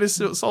good way to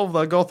solve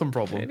that Gotham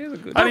problem. It is a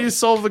good- How do you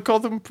solve the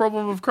Gotham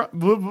problem of crime?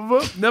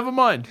 Never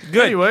mind.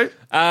 Good. Anyway,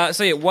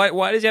 So yeah,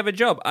 why does he have a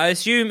job? I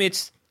assume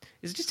is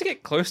it just to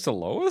get close to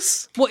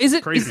Lois? Well, is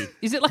it Crazy.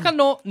 Is it like a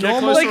normal?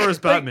 close to her as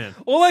Batman.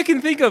 All I can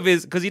think of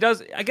is because he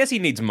does. I guess he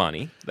needs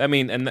money. I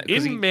mean, and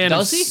because in Man of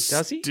does he?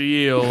 Does he?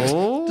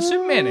 Steel, Does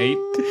Superman eat?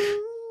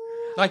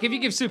 Like, if you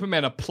give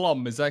Superman a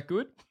plum, is that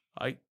good?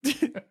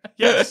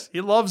 yes,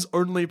 he loves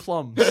only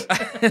plums.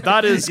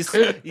 That is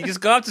you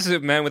just go up to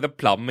Superman with a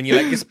plum and you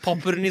like just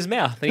pop it in his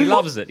mouth and he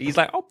loves it. He's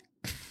like, oh,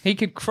 He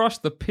could crush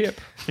the pip.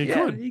 he yeah,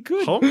 could. he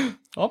could. Oh,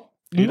 Oh,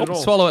 Eat it all.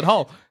 swallow it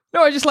whole.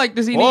 No, I just like,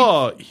 does he need...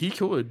 oh, he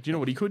could. Do you know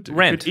what he could do?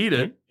 Rent. He could eat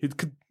it. He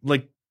could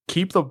like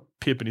keep the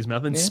pip in his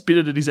mouth and spit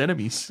it at his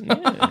enemies.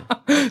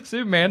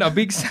 Superman, a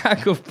big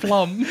sack of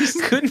plums.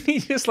 Couldn't he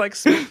just like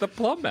spit the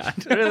plum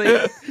out?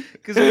 Really?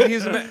 Because with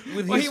his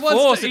Well, he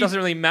wants force, to it eat- doesn't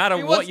really matter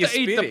He what wants you're to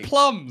eat spitting. the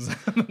plums.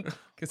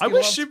 'Cause I he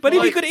wish loves- Super- But if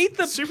he Like, could eat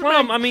the Superman-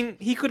 plum, I mean,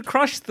 he could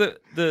crush the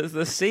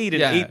seed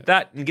and Yeah. eat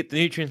that and get the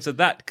nutrients of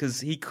that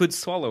because he could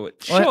swallow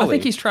it. Well, Surely. I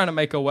think he's trying to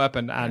make a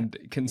weapon and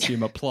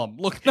consume a plum.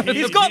 Look, no,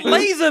 He's got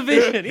laser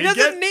vision. He He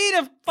doesn't gets- need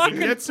a fucking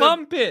gets a-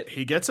 plum pit.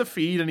 He gets a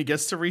feed and he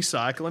gets to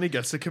recycle and he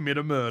gets to commit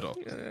a murder.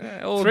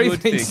 All three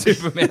good things things.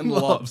 Superman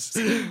loves.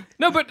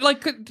 No, but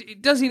like,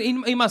 does he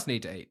must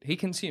need to eat. He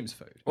consumes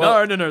food.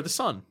 Well- no, the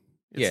sun.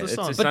 It's Yeah, the it's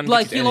sun. the But sun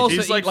like, gets he'll energy. also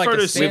He's eat like like a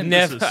photosynthesis. We've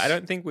never. Synthesis. I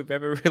don't think we've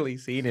ever really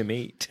seen him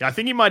eat. I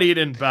think he might eat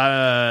in.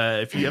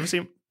 If you ever see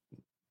him,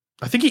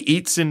 I think he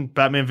eats in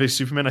Batman v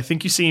Superman. I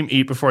think you see him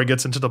eat before he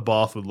gets into the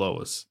bath with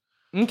Lois.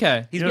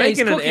 Okay. He's Yeah,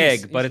 making an cooking.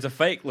 egg, but it's a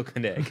fake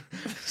looking egg.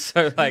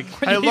 So like,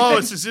 Hey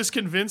Lois, is this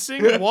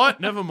convincing?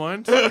 What? Never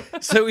mind.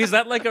 so is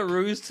that like a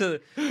ruse for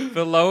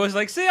Lois?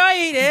 Like, see, I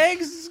eat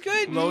eggs. It's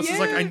good. Lois yeah. is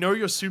like, I know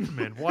you're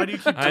Superman. Why do you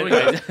keep I- doing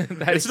I- that?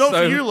 that It's is not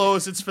so- for you,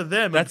 Lois. It's for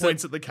them. And That's a-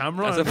 points at the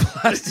camera. That's a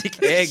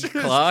plastic egg,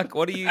 Clark.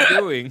 What are you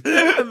doing?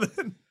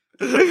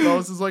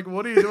 Lois is like,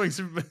 what are you doing,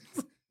 Superman?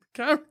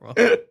 Camera.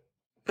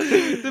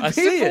 I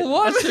see it.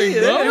 watching,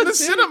 I In the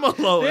see it. cinema,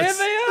 Lois.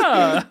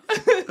 There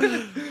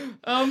they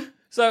are.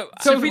 So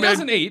So if he Superman-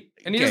 doesn't eat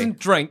and he Okay. doesn't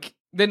drink,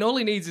 then all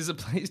he needs is a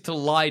place to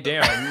lie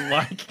down.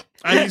 Like,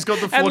 And he's got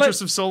the And Fortress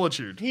like- of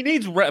Solitude. he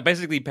needs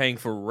basically paying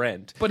for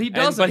rent, But he And-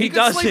 doesn't. He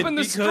could sleep in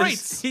the because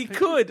streets. He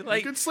could. Like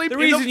He could sleep the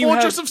in reason the you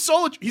Fortress have- of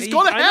Solitude. He's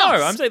got a house. I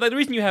know. I'm saying like the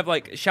reason you have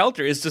like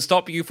shelter is to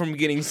stop you from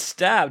getting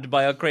stabbed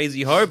by a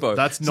crazy hobo.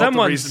 That's not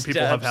the reason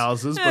people have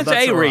houses, but That's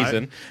that's a all right.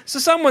 reason. So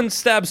someone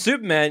stabs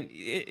Superman,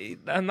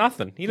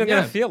 nothing. He's not yeah.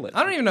 gonna feel it.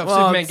 I don't even know if Well,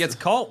 Superman it's- gets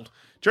cold.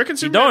 Do you reckon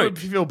Superman don't. would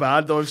feel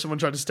bad though if someone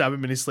tried to stab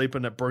him in his sleep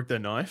and it broke their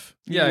knife?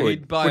 Yeah, would.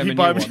 he'd buy Would him he a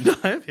buy new him a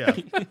one. knife?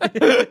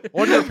 Yeah.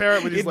 Or to repair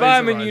it with his He'd buy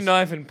him a laser new eyes.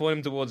 knife and point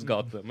him towards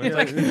Gotham. It's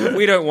like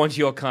we don't want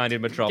your kind in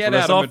Metropolis. Get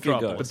out of Off you go.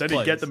 Metropolis. But then he'd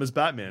Please. get them as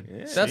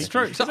Batman. That's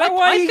true. So Is that I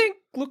why I he think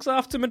looks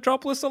after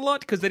Metropolis a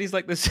lot because then he's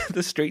like,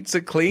 the streets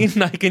are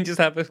clean. I can just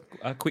have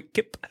a quick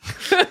kip.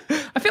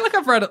 I feel like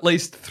I've read at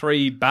least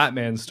 3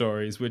 Batman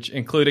stories, which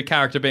include a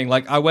character being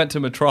like, I went to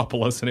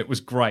Metropolis and it was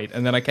great,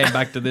 and then I came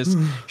back to this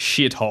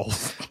shithole.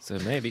 So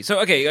maybe. So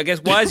okay, I guess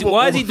why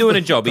is he doing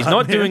a job? He's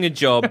not doing a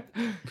job.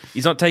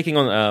 He's not taking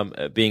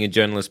on being a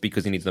journalist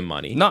because he needs the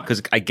money. No,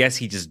 because I guess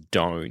he just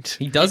don't.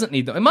 He doesn't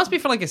need them. It must be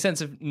for like a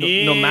sense of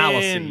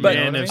normalcy. But you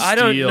know what I mean? I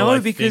don't know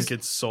because think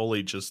it's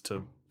solely just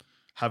to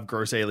have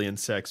gross alien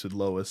sex with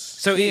Lois.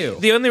 So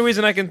the only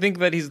reason I can think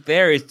that he's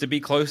there is to be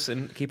close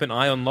and keep an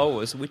eye on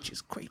Lois, which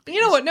is creepy.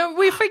 You know what? No,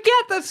 we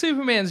forget that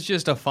Superman's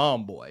just a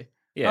farm boy.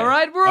 Yeah. All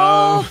right? We're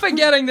all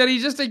forgetting that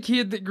he's just a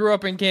kid that grew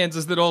up in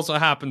Kansas that also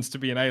happens to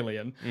be an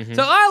alien. Mm-hmm.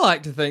 So I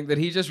like to think that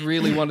he just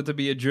really wanted to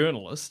be a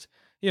journalist.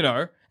 You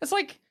know? It's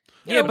like...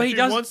 Yeah, but if he he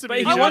does. wants to But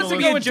be if a he wants to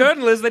be a journalist-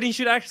 journalist, then he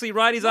should actually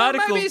write his well,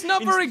 articles. maybe he's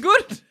not very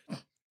good.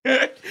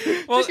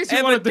 Well, Just 'cause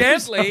you want to do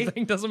evidently,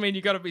 something doesn't mean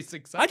you got to be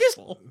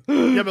successful.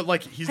 Yeah, but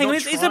like he's hang not on,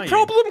 is a trying.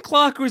 problem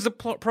Clark or is a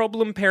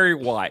problem Perry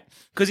White?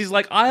 Because he's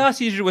like, I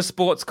asked you to do a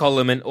sports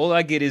column, and all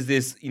I get is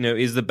this.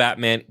 Is the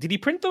Batman? Did he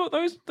print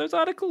those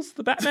articles?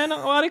 The Batman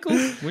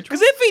articles?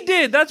 Because if he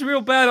did, that's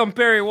real bad on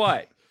Perry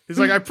White. He's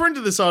like, I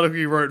printed this article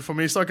you wrote for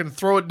me so I can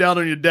throw it down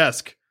on your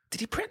desk. Did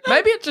he print that?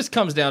 Maybe it just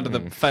comes down to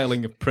the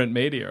failing of print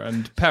media,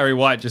 and Perry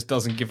White just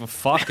doesn't give a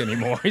fuck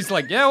anymore. He's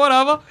like, yeah,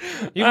 whatever.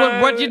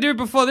 What you do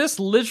before this?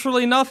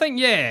 Literally nothing?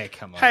 Yeah,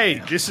 come on. Hey,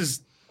 now. this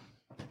is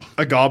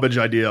a garbage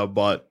idea,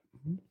 but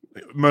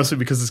mostly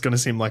because it's going to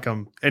seem like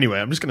Anyway,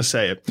 I'm just going to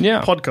say it.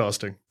 Yeah.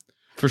 Podcasting.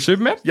 For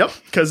Superman? Yep,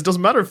 because it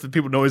doesn't matter if the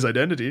people know his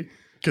identity,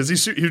 because he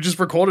just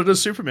recorded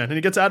as Superman and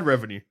he gets ad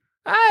revenue.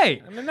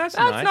 Hey, I mean, that's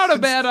that's nice. not a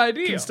bad Can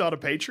idea. you start a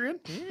Patreon?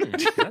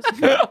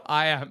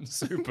 I am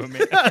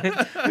Superman.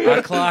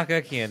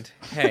 Clark Kent.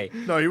 Hey.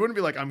 No, he wouldn't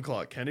be like, I'm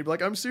Clark Kent. He'd be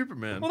like, I'm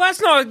Superman. Well, that's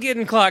not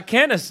getting Clark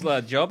Kent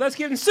a job. That's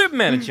giving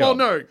Superman a Well, job.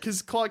 no,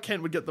 because Clark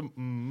Kent would get the.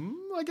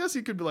 I guess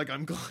he could be like,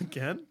 I'm Clark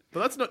Kent,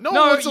 but that's not. No one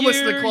No, wants to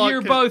listen to Clark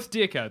you're Kent. both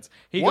dickheads.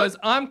 He What? goes,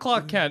 I'm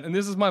Clark Kent, and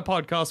this is my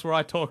podcast where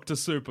I talk to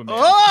Superman.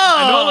 Oh!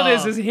 And all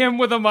it is him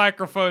with a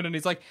microphone, and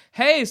he's like,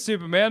 hey,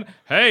 Superman.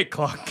 Hey,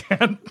 Clark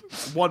Kent.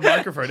 One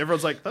microphone.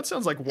 Everyone's like, that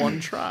sounds like one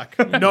track.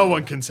 No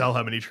one can tell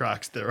how many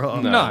tracks there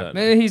are. No,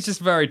 he's just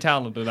very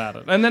talented at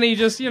it. And then he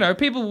just,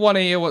 people want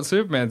to hear what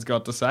Superman's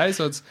got to say,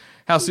 so it's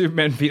how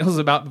Superman feels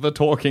about the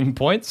talking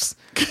points.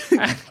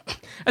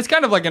 It's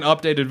kind of like an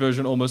updated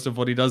version almost of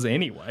what he does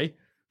anyway.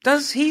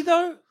 Does he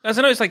though? As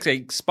I know, it's like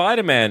say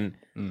Spider-Man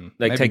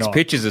maybe takes not.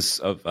 pictures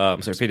of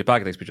Peter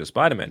Parker takes pictures of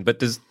Spider-Man, but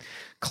does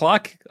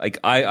Clark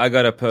I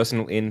got a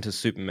personal into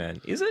Superman?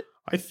 Is it?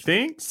 I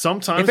think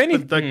sometimes If any-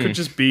 but that could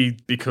just be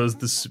because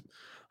this.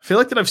 I feel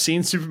like that I've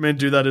seen Superman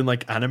do that in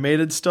like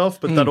animated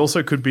stuff, but that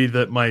also could be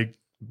that my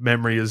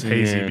memory is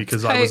hazy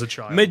because I Hey, was a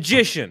child.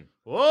 Magician.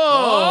 Whoa!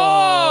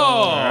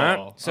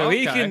 Alright. So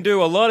he okay. can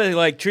do a lot of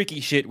like tricky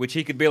shit, which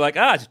he could be like,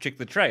 it's a trick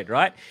the trade,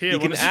 right? Here, he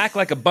what can is- act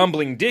like a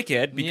bumbling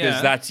dickhead because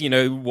Yeah. that's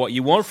what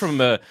you want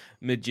from a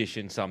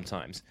magician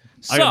sometimes.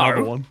 I got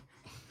another So one.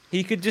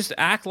 he could just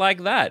act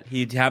like that.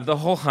 He'd have the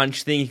whole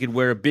hunch thing. He could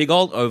wear a big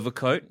old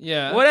overcoat.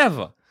 Yeah.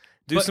 Whatever.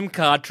 Do some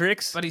card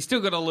tricks. But he's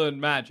still got to learn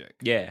magic.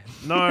 Yeah.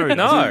 No,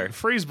 No. dude,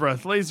 freeze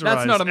breath, laser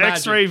That's eyes, not a magic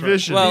X-ray trick.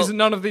 vision. Well-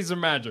 None of these are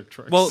magic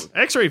tricks. Well,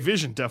 X-ray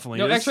vision definitely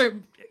no, is. X-ray,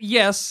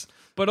 yes,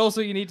 but also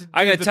you need to.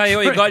 I'm going going to tell you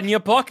what you got in your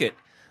pocket.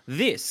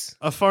 This.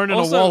 A phone and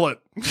Also- a wallet.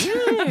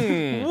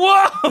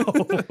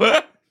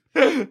 Whoa!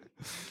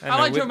 I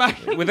like to with,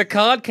 imagine. with a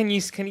card, can he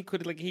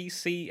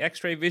see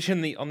X-ray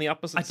vision on the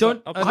opposite I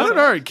don't- side? I I don't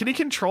know. Can he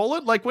control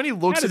it? Like when he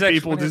looks How does at X-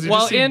 people, does he Well,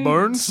 just see in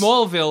bones?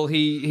 Smallville,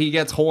 he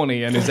gets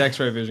horny and his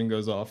X-ray vision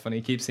goes off, and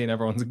he keeps seeing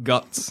everyone's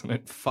guts, and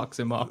it fucks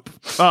him up.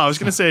 Oh, I was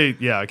gonna say,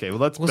 yeah, okay. Well,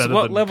 that's better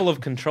What than level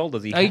of control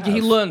does he have?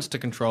 He learns to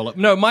control it.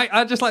 No,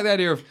 I just like the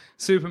idea of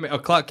Superman or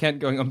Clark Kent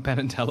going on Penn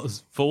and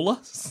Teller's "Fool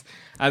Us,"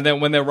 and then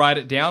when they write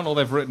it down, all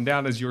they've written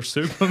down is "You're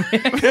Superman."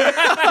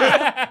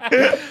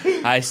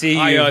 I see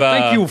I you've,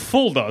 think you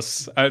fooled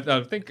us.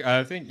 I think,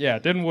 yeah,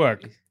 it didn't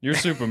work. You're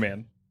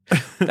Superman.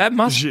 that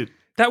must shit.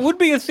 that would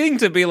be a thing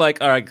to be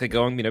like, all right, they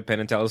go on, Penn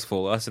and Teller's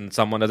fool us, and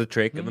someone does a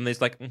trick, and then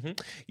there's like,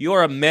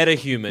 you're a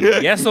meta-human,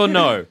 yes or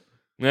no?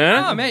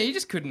 Yeah? Oh man, you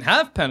just couldn't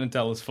have Penn and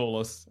Teller's "Fool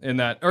Us" in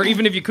that, or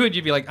even if you could,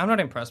 you'd be like, I'm not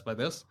impressed by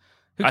this.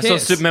 Who I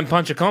cares? saw Superman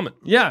punch a comet.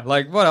 Yeah,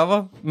 like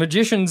whatever.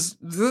 Magicians.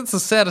 That's the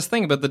saddest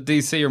thing about the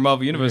DC or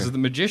Marvel universe is the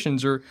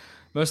magicians are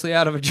mostly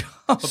out of a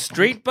job.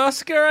 Street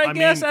busker, I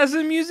guess, mean- as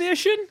a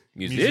musician.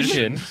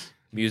 Musician.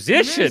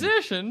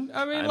 Musician.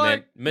 I mean, I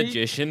like meant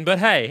magician, but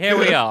hey, here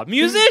we are.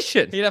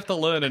 Musician. he'd have to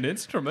learn an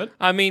instrument.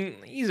 I mean,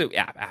 he's an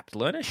apt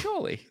learner,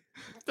 surely.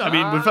 I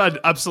mean, we've had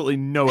absolutely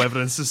no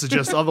evidence to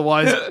suggest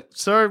otherwise.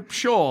 So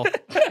sure,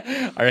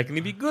 I reckon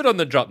he'd be good on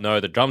the drum. No,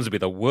 the drums would be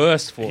the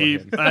worst for he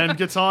him. and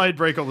guitar, he'd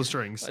break all the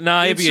strings.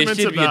 No, it'd be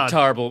Instruments are bad.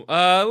 terrible.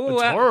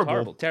 It's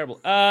horrible.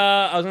 Terrible.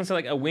 I was gonna say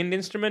like a wind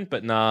instrument,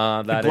 but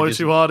nah, that Blow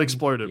too hard,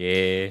 explode it.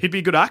 Yeah. He'd be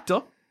a good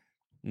actor.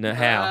 No,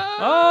 how?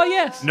 Oh,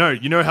 yes. No,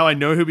 you know how I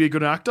know he'll be a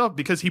good actor?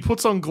 Because he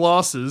puts on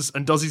glasses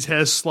and does his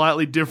hair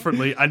slightly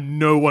differently, and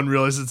no one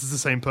realizes it's the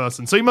same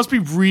person. So he must be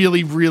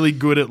really, really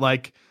good at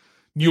like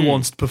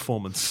nuanced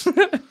performance.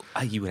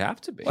 You would have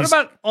to be. What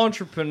about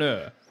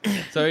entrepreneur?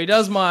 So he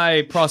does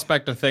my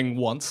prospector thing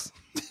once,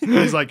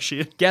 He's like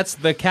shit. gets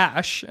the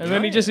cash, and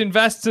then he just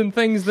invests in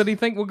things that he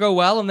think will go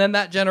well, and then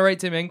that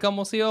generates him income.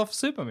 We'll see off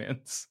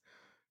Superman's.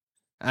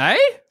 Eh?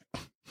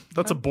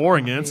 That's a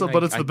boring answer,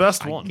 but it's the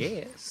best one.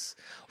 Yes.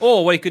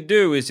 Or what he could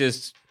do is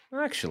just,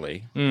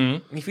 actually,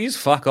 if you just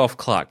fuck off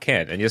Clark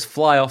Kent and just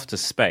fly off to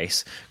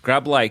space,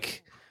 grab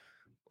like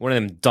one of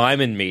them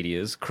diamond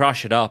meteors,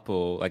 crush it up,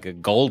 or like a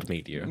gold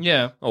meteor.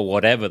 Yeah. Or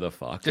whatever the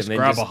fuck. Just and then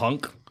grab a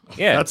hunk.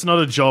 Yeah. That's not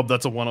a job,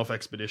 that's a one-off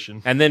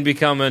expedition. And then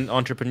become an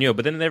entrepreneur.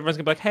 But then everyone's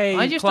going to be like, hey,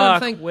 I just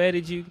Clark, don't think- where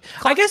did you...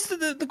 I guess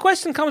the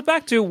question comes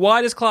back to,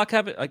 why does Clark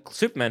have,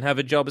 Superman have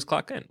a job as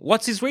Clark Kent?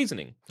 What's his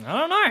reasoning? I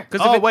don't know.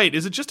 Oh, wait,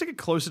 is it just to get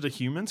closer to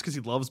humans because he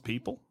loves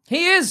people?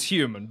 He is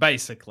human,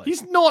 basically.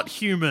 He's not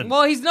human.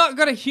 Well, he's not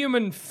got a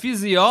human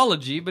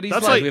physiology, but he's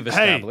That's like... we've hey,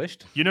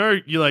 established. you know,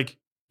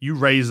 you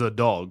raise a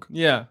dog,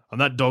 Yeah. and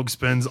that dog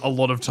spends a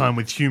lot of time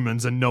with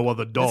humans and no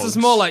other dogs. This is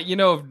more like,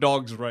 if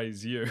dogs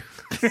raise you.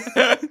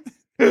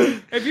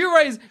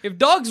 If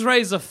dogs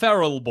raise a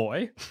feral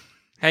boy,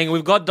 Hang on,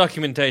 we've got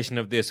documentation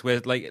of this, where,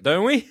 like,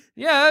 don't we?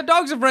 yeah,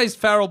 dogs have raised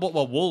feral boys.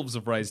 Well, wolves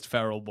have raised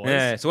feral boys.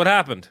 Yeah, so what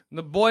happened?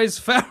 The boy's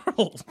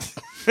feral.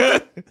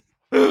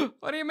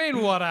 What do you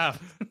mean, what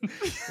happened?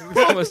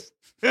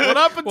 What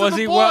happened to Was the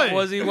he boy?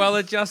 was he well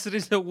adjusted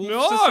into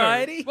wolf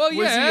society? Well, Was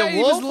he yeah, a he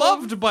was wolf?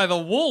 loved by the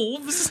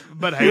wolves.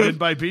 But hated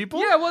by people?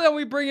 Yeah, well, then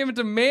we bring him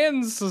into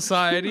man's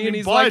society, and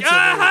he's bites like,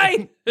 I everyone.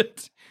 hate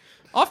it.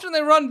 Often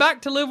they run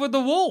back to live with the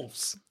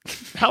wolves.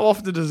 How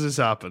often does this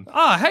happen?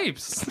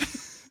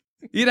 Heaps.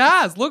 It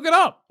has. Look it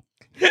up.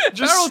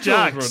 Just Feral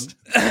stacks.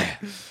 children.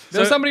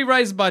 There was somebody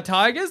raised by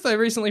tigers. They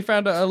recently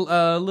found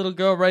a little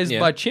girl raised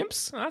by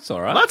chimps. That's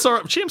all right. That's all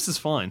right. Chimps is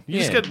fine. You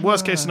just Yeah. get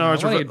worst case scenario.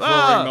 Why are you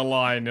drawing the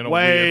line in a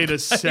wait weird a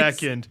place?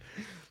 second.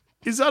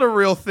 Is that a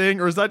real thing,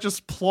 or is that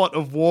just plot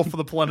of War for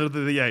the Planet of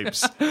the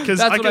Apes? Because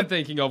That's what I'm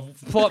thinking of.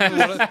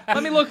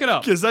 Let me look it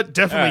up. Because that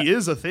definitely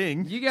is a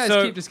thing. You guys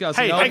So- keep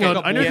discussing. Hey, I'll hang look on.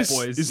 up I know Wolf this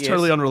Boys. is Yes.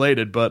 totally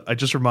unrelated, but it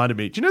just reminded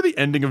me. Do you know the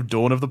ending of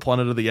Dawn of the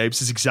Planet of the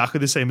Apes is exactly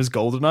the same as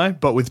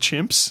GoldenEye, but with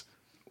chimps?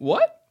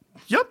 What?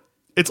 Yep.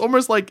 It's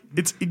almost like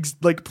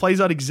like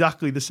plays out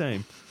exactly the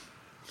same.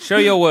 Show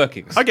your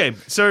workings. Okay,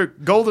 so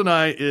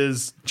GoldenEye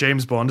is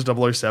James Bond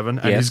 007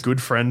 and Yes. his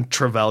good friend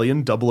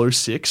Trevelyan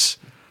 006.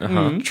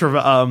 Yeah.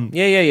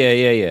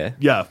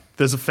 Yeah,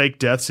 there's a fake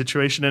death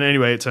situation, and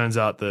anyway, it turns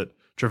out that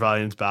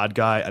Trevelyan's bad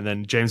guy, and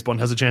then James Bond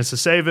has a chance to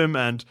save him,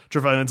 and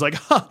Trevelyan's like,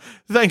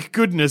 thank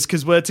goodness,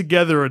 because we're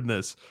together in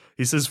this.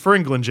 He says, for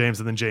England, James,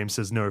 and then James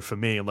says, no, for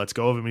me, and lets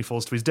go of him, and he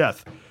falls to his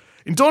death.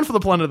 In Dawn for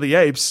the Planet of the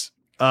Apes,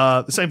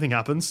 the same thing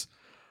happens,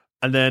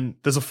 and then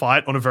there's a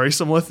fight on a very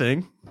similar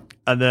thing,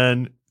 and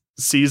then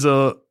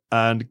Caesar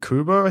and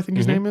Kubo, I think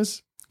his name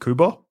is?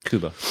 Kubo?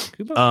 Cuba.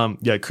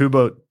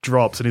 Kubo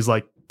drops, and he's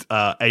like,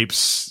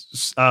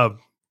 apes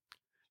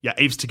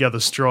together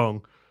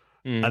strong.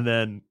 And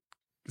then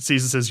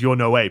Caesar says, you're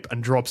no ape,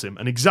 and drops him,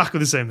 and exactly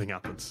the same thing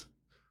happens.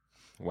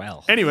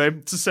 Well. Anyway,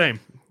 it's the same.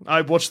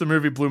 I watched the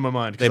movie, blew my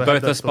mind. 'cause They I had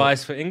both that are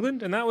spies for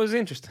England, and that was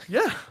interesting. thought.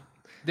 Yeah.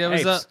 There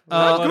was Apes. Good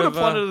What at of,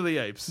 Planet of the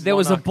Apes. there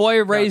was a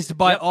boy raised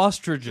by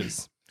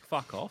ostriches.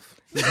 Fuck off.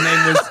 His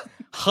name was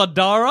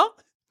Hadara,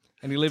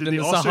 and he lived Did in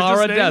the the ostriches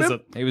Sahara name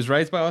Desert. He was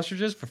raised by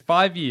ostriches for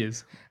 5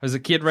 years. There was a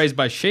kid raised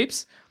by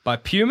sheeps, by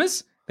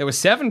pumas. There were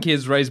 7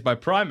 kids raised by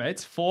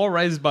primates, 4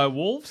 raised by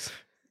wolves.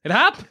 It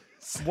happens.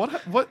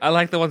 What? I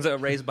like the ones that are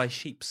raised by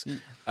sheeps.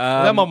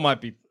 That one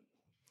might be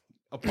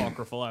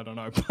apocryphal, I don't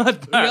know.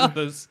 But the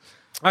others...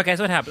 Okay,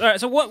 so what happens? All right,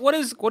 so what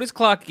is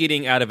Clark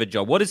getting out of a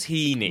job? What does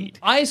he need?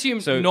 I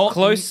assume So not...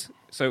 close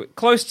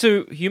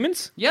to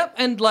humans? Yep,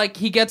 and like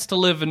he gets to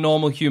live a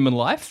normal human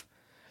life.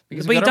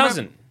 Because But we he gotta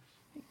doesn't. remember-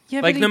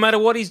 Yeah, Like, but no matter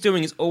what he's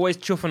doing, he's always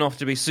chuffing off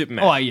to be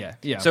Superman. Oh,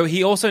 yeah. So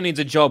he also needs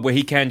a job where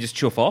he can just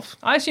chuff off.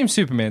 I assume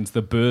Superman's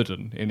the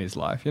burden in his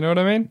life. You know what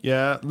I mean?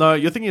 Yeah. No,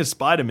 you're thinking of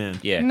Spider-Man.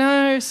 Yeah.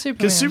 No, Superman.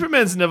 Because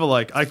Superman's never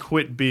like, I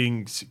quit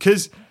being...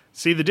 Because,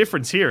 see, the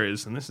difference here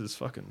is, and this is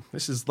some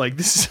this is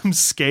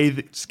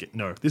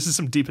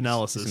some deep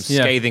analysis.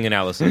 Yeah. Scathing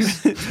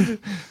analysis.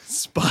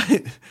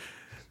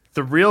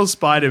 The real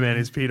Spider-Man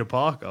is Peter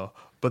Parker,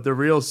 but the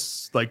real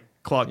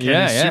Clark Kent is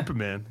Yeah.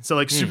 Superman.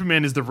 So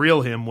Superman is the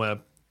real him, where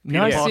Peter No,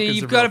 Parker's see, the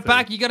you've got real it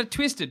back. thing. You got to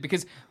twist it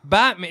because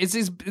Batman.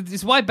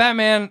 It's why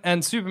Batman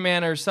and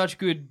Superman are such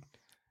good,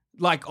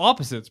 like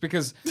opposites.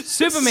 Because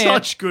Superman,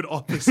 Such good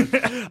opposites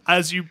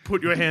as you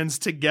put your hands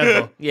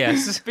together.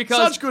 Yes. because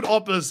Such good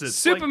opposites.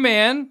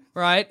 Superman,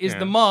 right, is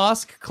the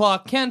mask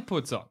Clark Kent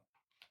puts on.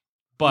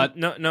 but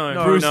No.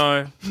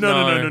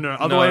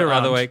 Other way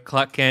around.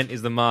 Clark Kent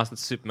is the mask that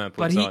Superman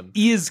but puts he on.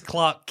 is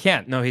Clark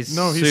Kent. No, he's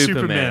He's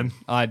Superman.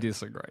 I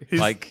disagree.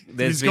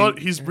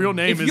 His real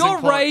name If is you're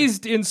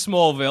raised in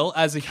Smallville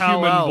as a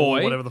human Kal-El,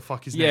 boy, whatever the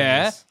fuck his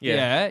name is.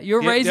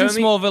 You're The raised in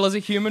only- Smallville as a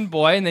human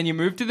boy, and then you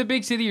move to the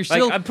big city. You're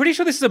still. I'm pretty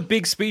sure this is a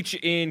big speech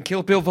in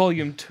Kill Bill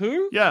Volume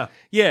 2. Yeah.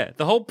 Yeah,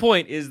 the whole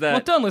point is well,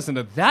 that don't listen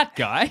to that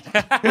guy.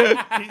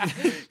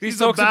 he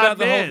He's a talks bad about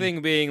the whole man.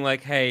 thing being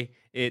like, hey,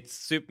 it's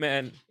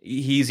Superman.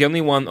 He's the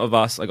only one of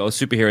us, like, or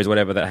superheroes,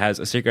 whatever, that has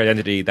a secret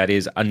identity that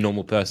is a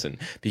normal person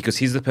because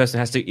he's the person who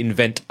has to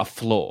invent a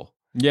flaw.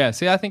 Yeah,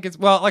 see, I think it's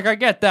I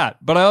get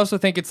that, but I also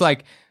think it's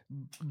like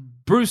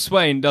Bruce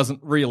Wayne doesn't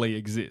really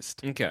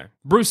exist. Okay.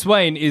 Bruce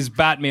Wayne is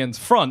Batman's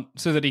front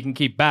so that he can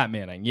keep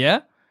Batmaning.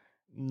 Yeah,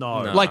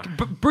 No. like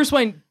Bruce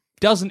Wayne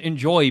doesn't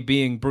enjoy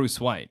being Bruce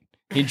Wayne.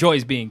 He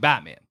enjoys being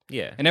Batman.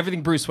 Yeah. And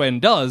everything Bruce Wayne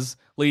does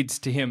leads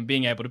to him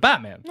being able to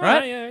Batman,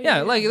 right?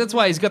 yeah, like that's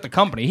why he's got the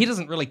company. He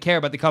doesn't really care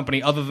about the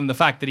company other than the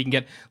fact that he can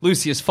get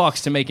Lucius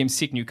Fox to make him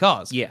sick new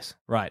cars. Yes.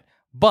 Right.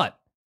 But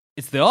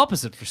it's the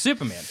opposite for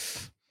Superman.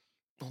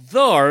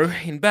 Although,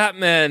 in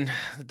Batman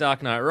The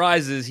Dark Knight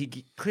Rises,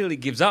 he clearly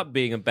gives up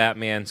being a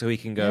Batman so he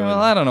can go Well, and...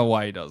 I don't know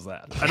why he does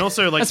that. And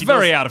also, like, That's he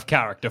very does- out of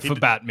character for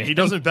Batman. He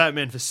doesn't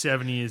Batman for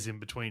 7 years in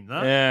between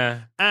that. Yeah.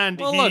 And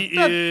Well, he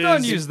look, is...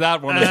 don't use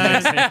that one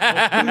as an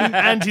example.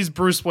 and he's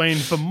Bruce Wayne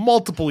for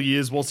multiple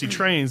years whilst he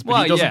trains, but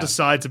Well, he doesn't yeah.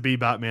 decide to be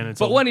Batman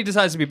until But when he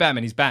decides to be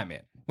Batman, he's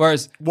Batman.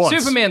 Whereas Once.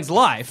 Superman's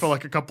life, for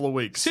like a couple of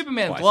weeks.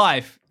 Superman's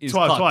life is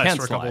Twice Clark for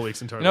Kent's a couple life. of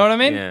weeks in total. You know what I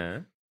mean? Yeah.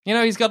 You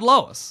know, he's got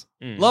Lois.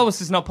 Lois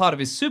is not part of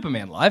his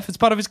Superman life. It's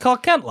part of his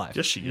Clark Kent life.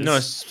 Yes, she is.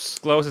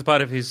 No, Lois is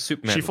part of his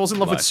Superman. she falls in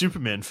love with life.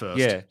 Superman first.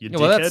 Yeah. You Yeah,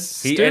 well,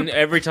 dickhead. that's- And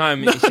every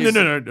time... No, she's,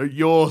 no.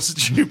 You're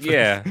stupid.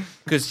 Yeah,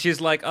 because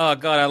she's like, oh,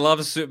 God, I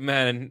love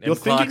Superman. And You're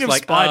thinking Clark's of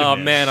like, Spider-Man.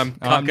 oh, man, I'm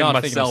I'm cucking not thinking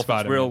of myself. It's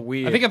Spider-Man. real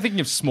weird. I think I'm thinking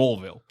of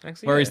Smallville,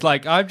 Actually, where yeah. he's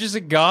like, I'm just a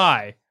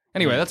guy.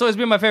 Anyway, that's always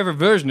been my favorite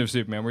version of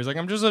Superman, where he's like,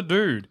 I'm just a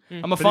dude.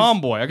 I'm a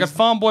farm boy. I got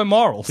farm boy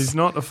morals. He's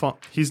not a fun.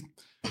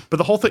 But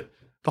the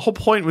whole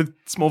point with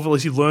Smallville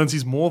is he learns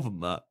he's more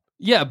than that.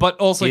 Yeah, but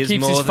also He's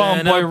keeps more his farm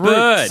than boy a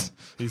bird. roots.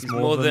 He's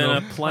more than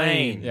a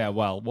plane. Yeah,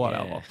 well,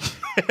 whatever.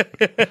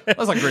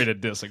 Let's agree to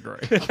disagree.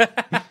 Alright,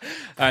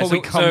 Before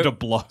we come to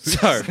blows.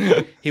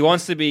 So he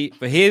wants to be,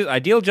 for his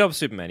ideal job,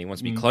 Superman, he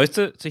wants to be close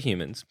to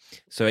humans.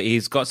 So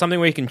he's got something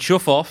where he can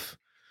chuff off,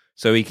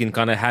 so he can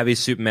kind of have his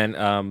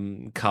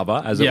Superman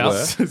cover, as it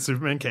Yes. were.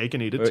 Superman cake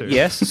and eat it too.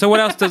 Yes. So what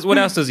else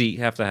does he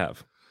have to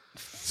have?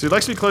 So he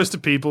likes to be close to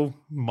people.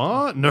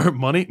 No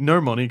money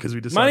because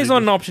we decided Money's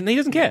not an option. He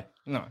doesn't care.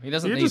 No, he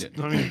doesn't You need just- it.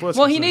 I mean, bless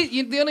Well, him,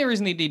 the only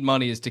reason he'd need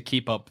money is to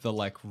keep up the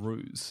like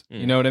ruse.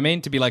 You know what I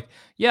mean? To be like,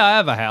 yeah, I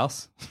have a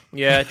house.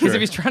 Yeah, Because true. if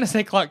he's trying to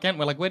say Clark Kent,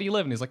 we're like, where do you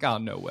live? And he's like, oh,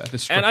 nowhere. The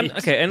street.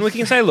 And we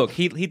can say, look,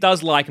 he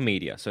does like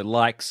media, so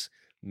likes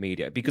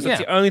media because that's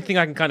Yeah. the only thing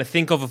I can kind of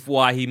think of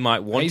why he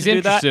might want He's to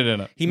do that. interested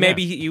in it. He Yeah.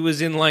 maybe he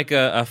was in like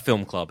a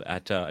film club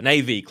at an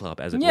AV club,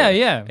 as it Yeah, were.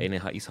 yeah. In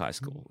his high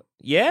school.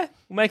 Yeah,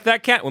 we'll make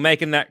that count. We're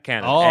making that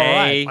canon. All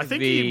right. I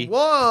think AV he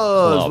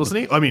was, club. wasn't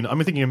he? I mean, I'm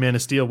thinking of Man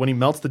of Steel when he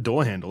melts the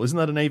door handle. Isn't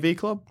that an AV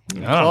club? I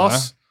don't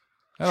Class?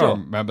 I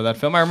don't remember that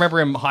film. I remember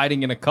him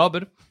hiding in a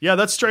cupboard. Yeah,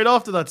 that's straight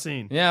after that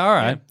scene. Yeah, all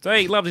right. So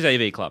he loved his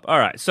AV club. All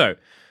right. So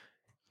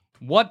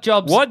What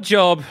jobs? what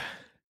job?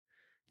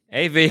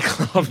 AV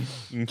club.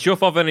 You can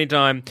chuff off any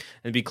time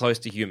and be close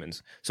to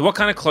humans. So what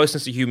kind of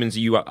closeness to humans are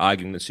you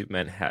arguing that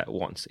Superman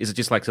wants? Is it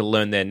just like to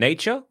learn their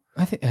nature?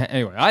 I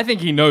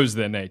think he knows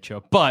their nature,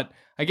 but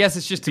I guess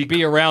it's just to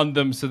be around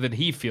them so that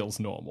he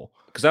feels normal.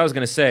 Because I was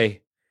going to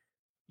say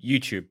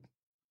YouTube.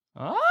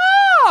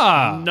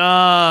 Ah!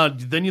 Nah,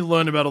 then you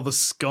learn about all the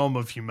scum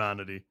of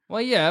humanity.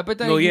 Well, yeah, but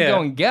then Well, you can yeah.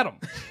 go and get them.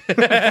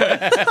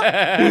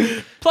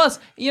 Plus,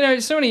 you know,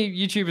 so many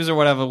YouTubers or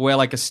whatever wear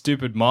like a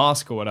stupid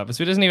mask or whatever, so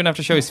he doesn't even have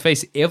to show his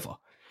face ever.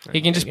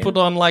 He can just put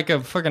on like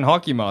a fucking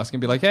hockey mask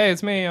and be like, hey,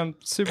 it's me, I'm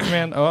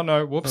Superman. Oh,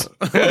 no, whoops.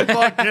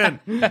 Clark Kent.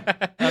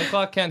 I'm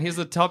Clark Kent. Here's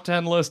the top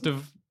 10 list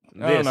of, I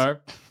don't This. know.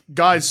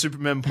 Guys,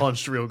 Superman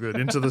punched real good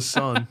into the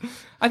sun.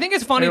 I think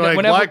it's funny Anyway, that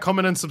whenever, like,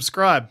 comment, and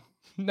subscribe.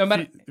 no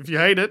matter If you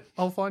hate it,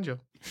 I'll find you.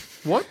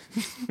 What?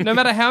 no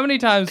matter how many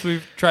times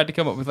we've tried to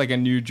come up with like a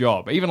new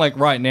job, even like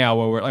right now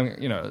where we're like,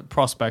 you know,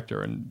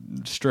 prospector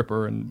and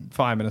stripper and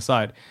fireman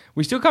aside,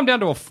 we still come down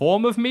to a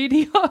form of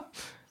media.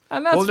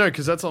 And that's Well, no,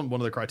 because that's on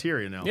one of the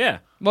criteria now. Yeah.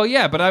 well,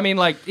 yeah, but I mean,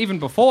 like even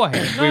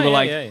beforehand, we were yeah,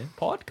 like yeah.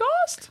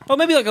 podcast. Or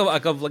maybe like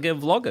a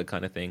vlogger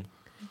kind of thing.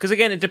 Because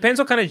again, it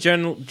depends what kind of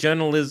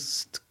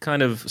journalist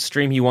kind of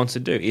stream he wants to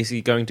do. Is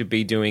he going to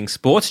be doing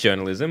sports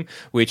journalism,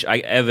 which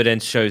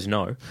evidence shows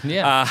no?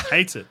 Yeah.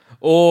 Hates it.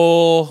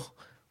 Or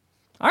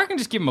I reckon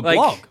just give him a like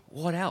blog.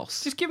 what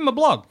else? Just give him a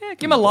blog. Yeah,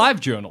 give him a live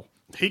journal.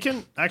 He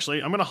can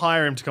actually. I'm going to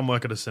hire him to come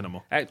work at a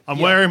cinema. I'm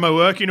yeah. wearing my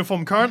work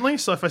uniform currently,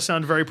 so if I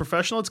sound very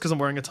professional, it's because I'm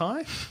wearing a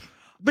tie.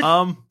 But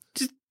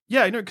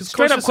yeah, you know, because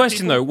Straight up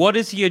question though, what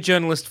is he a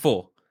journalist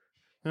for?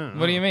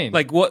 What do you mean?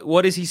 Like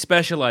what is he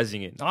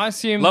specializing in? I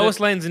assume Lois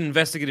Lane's an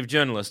investigative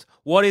journalist.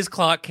 What is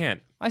Clark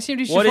Kent? I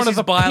assumed he's What just is one of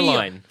his the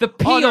byline? the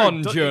Oh, no,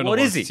 peon what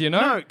journalists. is he? You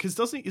know? No, because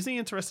isn't he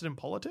interested in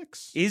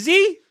politics? Is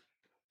he?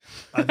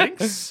 I think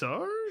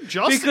so.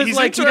 Because he's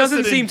like he interested doesn't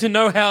in- seem to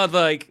know how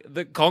like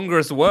the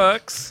Congress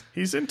works.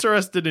 He's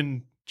interested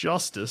in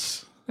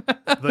justice.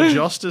 The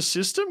justice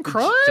system?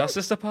 Crime?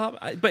 Justice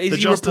Department. But is The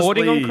he Justice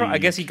reporting on League. crime? I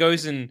guess he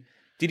goes and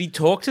did he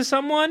talk to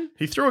someone?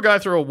 He threw a guy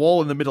through a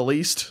wall in the Middle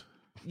East.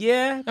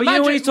 Yeah, but you know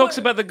when he Imagine- talks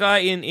what- about the guy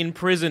in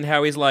prison,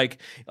 how he's like,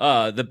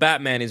 the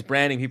Batman is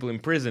branding people in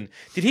prison.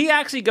 Did he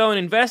actually go and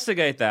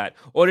investigate that?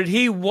 Or did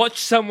he watch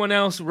someone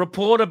else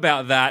report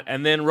about that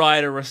and then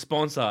write a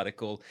response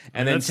article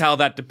and then tell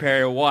that to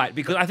Perry White?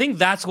 Because I think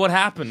that's what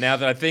happened now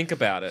that I think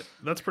about it.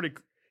 That's pretty...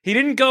 He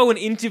didn't go and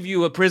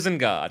interview a prison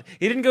guard.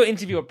 He didn't go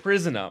interview a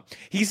prisoner.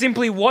 He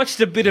simply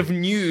watched a bit of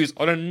news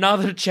on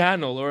another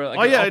channel or like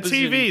Oh, an yeah, a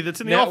opposition TV that's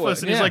in the network.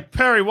 office. And he's Yeah. like,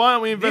 Perry, why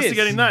aren't we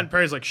investigating that? And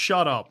Perry's like,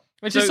 shut up.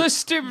 Which is so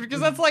stupid because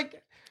that's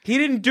like He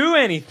didn't do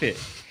anything.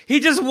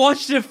 He just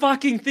watched a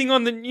fucking thing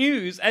on the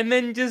news and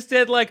then just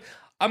said, like,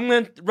 I'm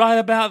going to write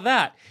about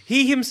that.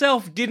 He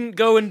himself didn't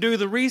go and do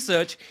the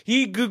research.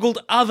 He Googled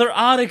other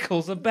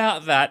articles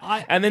about that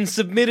and then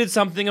submitted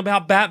something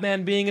about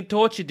Batman being a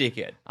torture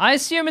dickhead. I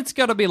assume it's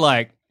got to be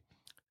like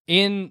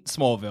in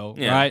Smallville,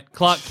 Yeah. right?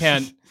 Clark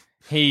Kent,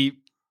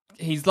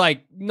 he's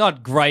like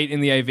not great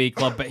in the AV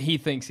club, but he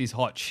thinks he's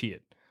hot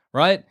shit,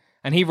 right?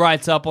 And he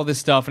writes up all this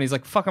stuff, and he's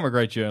like, fuck, I'm a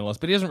great journalist,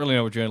 but he doesn't really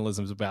know what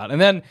journalism's about.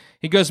 And then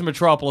he goes to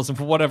Metropolis, and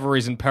for whatever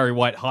reason, Perry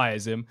White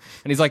hires him.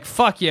 And he's like,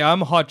 fuck yeah, I'm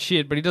hot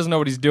shit, but he doesn't know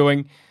what he's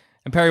doing.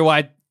 And Perry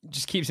White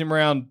just keeps him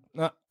around,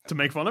 To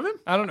make fun of him?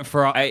 I don't know,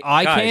 for Hey,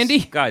 eye guys, candy?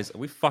 Guys, are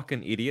we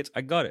fucking idiots? I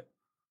got it.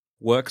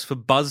 Works for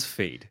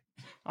BuzzFeed.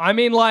 I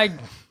mean, like,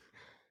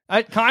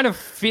 it kind of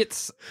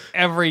fits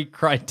every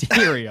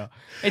criteria.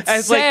 It's And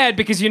it's like- sad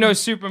because you know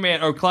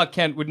Superman or Clark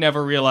Kent would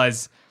never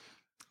realize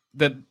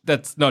that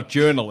that's not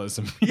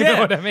journalism. You know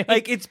what I mean?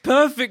 Like it's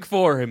perfect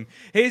for him.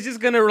 He's just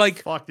gonna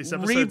like Fuck, this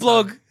episode's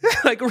reblog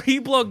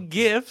reblog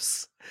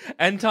gifs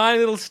and tiny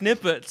little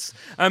snippets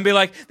and be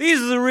like,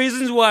 these are the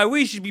reasons why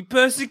we should be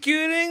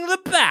persecuting the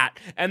Bat,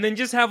 and then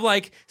just have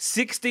like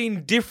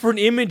 16 different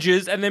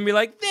images and then be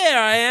like, there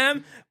I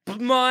am.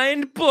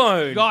 Mind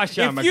blown. Gosh,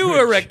 I'm if a you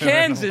good were a journalist.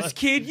 Kansas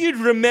kid, you'd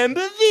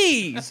remember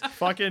these.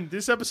 Fucking,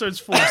 this episode's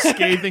full of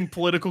scathing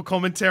political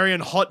commentary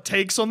and hot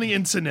takes on the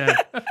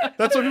internet.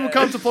 That's what people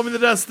come to Plumbing the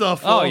Death Star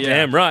for. Oh, yeah.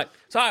 Damn right.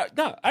 So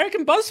I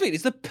reckon BuzzFeed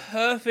is the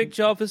perfect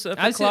job for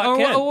I see- Clark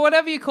Kent. or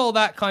whatever you call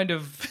that kind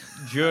of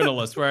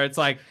journalist, where it's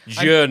like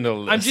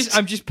Journalist.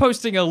 I'm just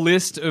posting a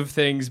list of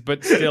things,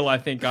 but still I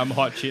think I'm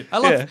hot shit. I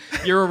love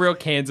you're a real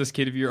Kansas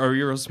kid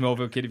you're a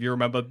Smallville kid if you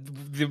remember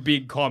the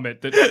big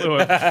comet that flew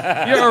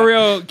up. You're a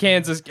real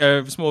Kansas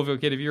Smallville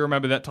kid if you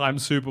remember that time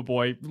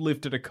Superboy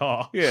lifted a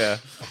car. Yeah.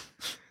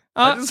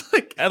 It's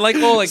like And like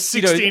all like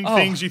 16 you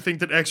things you think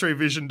that X-ray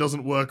vision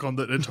doesn't work on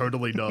that it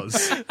totally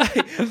does.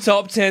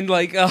 top 10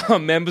 like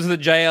members of the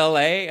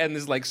JLA, and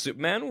there's like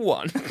Superman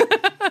 1.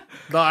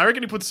 No, I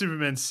reckon he puts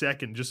Superman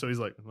second just so he's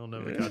like, I'll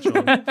never catch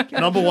on.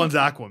 Number one's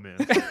Aquaman.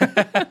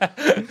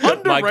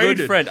 Underrated. My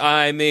good friend,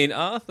 I mean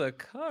Arthur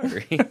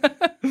Curry.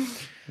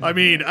 I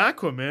mean,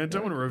 Aquaman,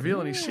 don't want to reveal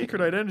any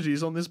secret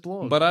identities on this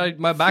blog. But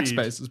my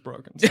backspace is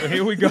broken. So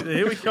here we go.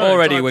 Here we go.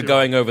 Already Talk we're to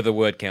going over the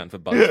word count for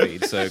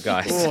BuzzFeed, so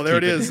guys. Oh, there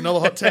it is. Another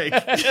hot take.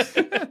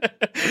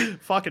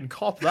 Fucking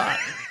cop that.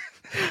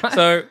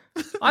 So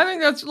I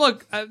think that's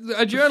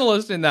a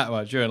journalist in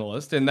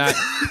that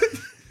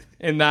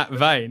in that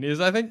vein is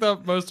I think the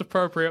most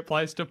appropriate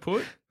place to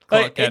put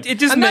Clark Like, Kent. it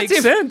just And that's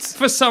makes if, sense.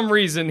 For some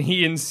reason,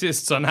 he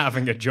insists on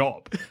having a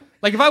job.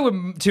 Like if I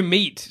were to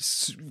meet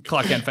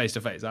Clark Kent face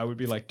to face, I would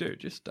be like, dude,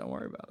 just don't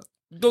worry about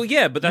it. well,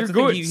 yeah, but that's You're the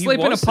thing. good. He Sleep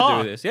in a wants to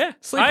park. do this. Yeah.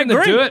 Sleep I in the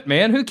agree. dirt,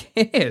 man. Who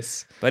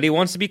cares? But he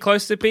wants to be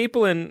close to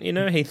people, and you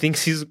know, he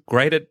thinks he's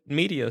great at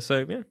media,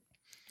 so yeah.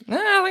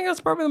 I think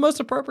that's probably the most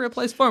appropriate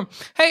place for him.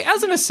 Hey,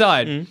 as an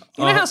aside, you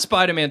know how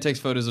Spider-Man takes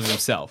photos of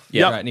himself?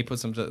 Yeah. Right, and he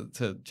puts them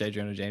to J.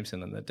 Jonah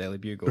Jameson in the Daily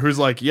Bugle. Who's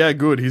like, yeah,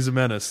 good, he's a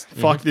menace.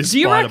 Fuck this Do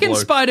you spider reckon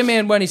bloke.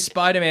 Spider-Man, when he's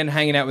Spider-Man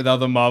hanging out with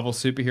other Marvel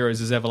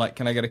superheroes, is ever like,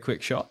 can I get a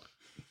quick shot?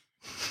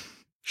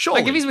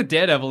 Surely. Like if he's with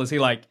Daredevil, is he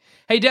like,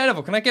 hey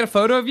Daredevil, can I get a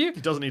photo of you?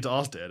 He doesn't need to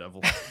ask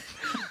Daredevil. I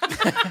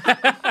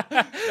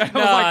was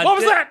like, what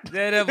was that?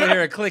 Daredevil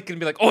hear a click and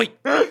be like, oi!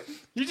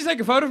 You just take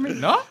a photo of me?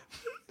 No?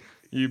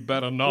 You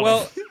better not.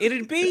 Well,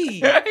 it'd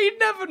be. he'd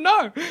never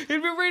know. He'd be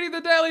reading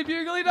the Daily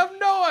Bugle. He'd have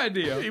no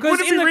idea. He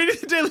wouldn't in be the- reading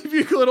the Daily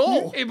Bugle at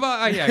all. Yeah,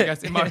 I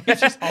guess it might be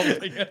just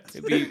holding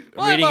it. be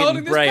Why am reading I it in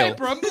holding this Braille.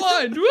 paper? I'm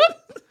blind.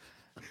 Whoop.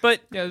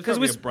 But Yeah, there's because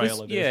probably a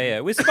Braille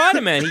edition. with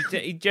Spider-Man,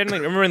 he generally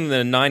remember in the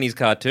 '90s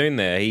cartoon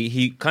there,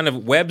 he kind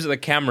of webs the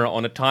camera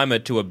on a timer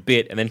to a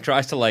bit and then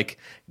tries to like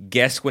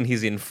guess when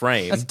he's in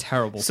frame. That's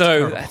terrible. So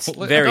Terrible. that's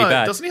Look, very No,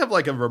 bad. doesn't he have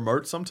like a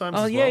remote sometimes?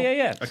 Oh as yeah, well?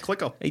 yeah. A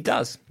clicker. He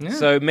does.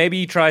 So maybe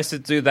he tries to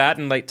do that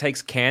and like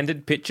takes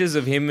candid pictures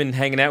of him and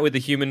hanging out with the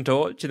Human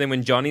Torch, and then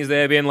when Johnny's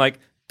there, being like,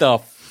 "The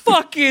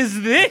fuck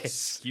is this?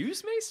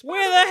 Excuse me?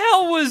 Where the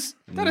hell was?"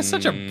 That is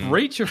such a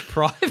breach of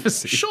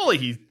privacy.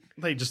 Surely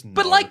they just know.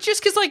 But like,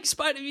 just because like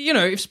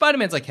if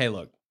Spider-Man's like, hey,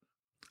 look,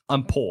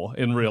 I'm poor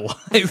in real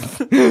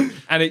life,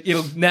 and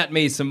it'll net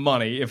me some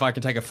money if I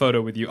can take a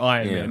photo with you,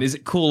 Iron Man. Is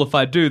it cool if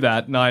I do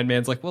that? And Iron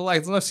Man's like, well, like,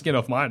 there's no skin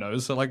off my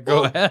nose, so like,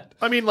 go ahead.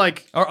 I mean,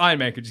 like, or Iron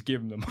Man could just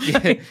give him the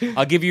money.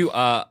 I'll give you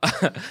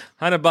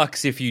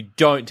 $100 if you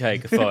don't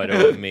take a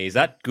photo of me. Is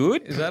that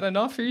good? Is that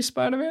enough for you,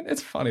 Spider-Man?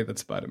 It's funny that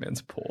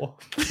Spider-Man's poor.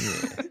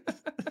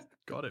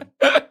 got him.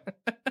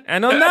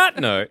 And on that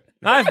note,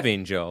 I've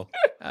been Joel.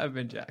 I've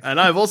been Jack.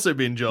 And I've also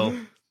been Joel.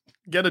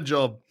 Get a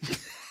job.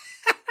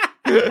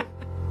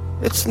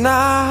 It's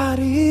not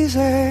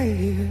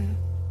easy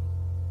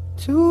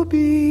to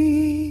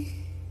be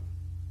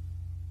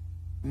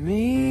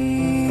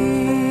me.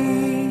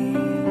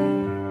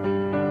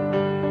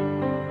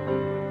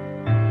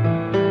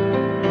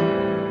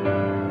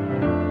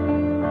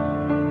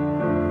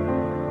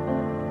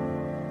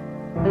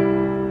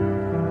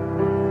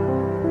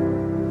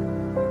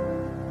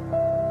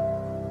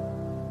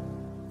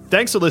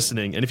 Thanks for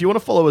listening, and if you want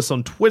to follow us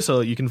on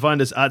Twitter, you can find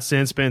us at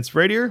Sanspants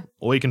Radio,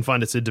 or you can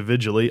find us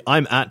individually.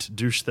 I'm at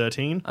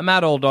Douche13. I'm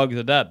at All Dogs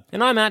Are Dead.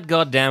 And I'm at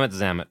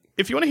Goddammit.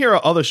 If you want to hear our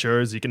other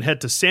shows, you can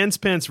head to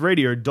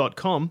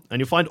sanspantsradio.com, and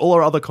you'll find all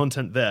our other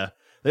content there.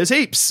 There's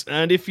heaps,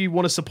 and if you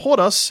want to support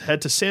us,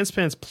 head to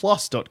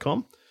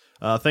sanspantsplus.com.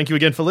 Thank you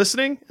again for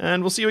listening,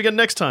 and we'll see you again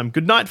next time.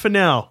 Good night for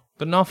now.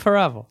 But not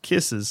forever.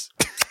 Kisses.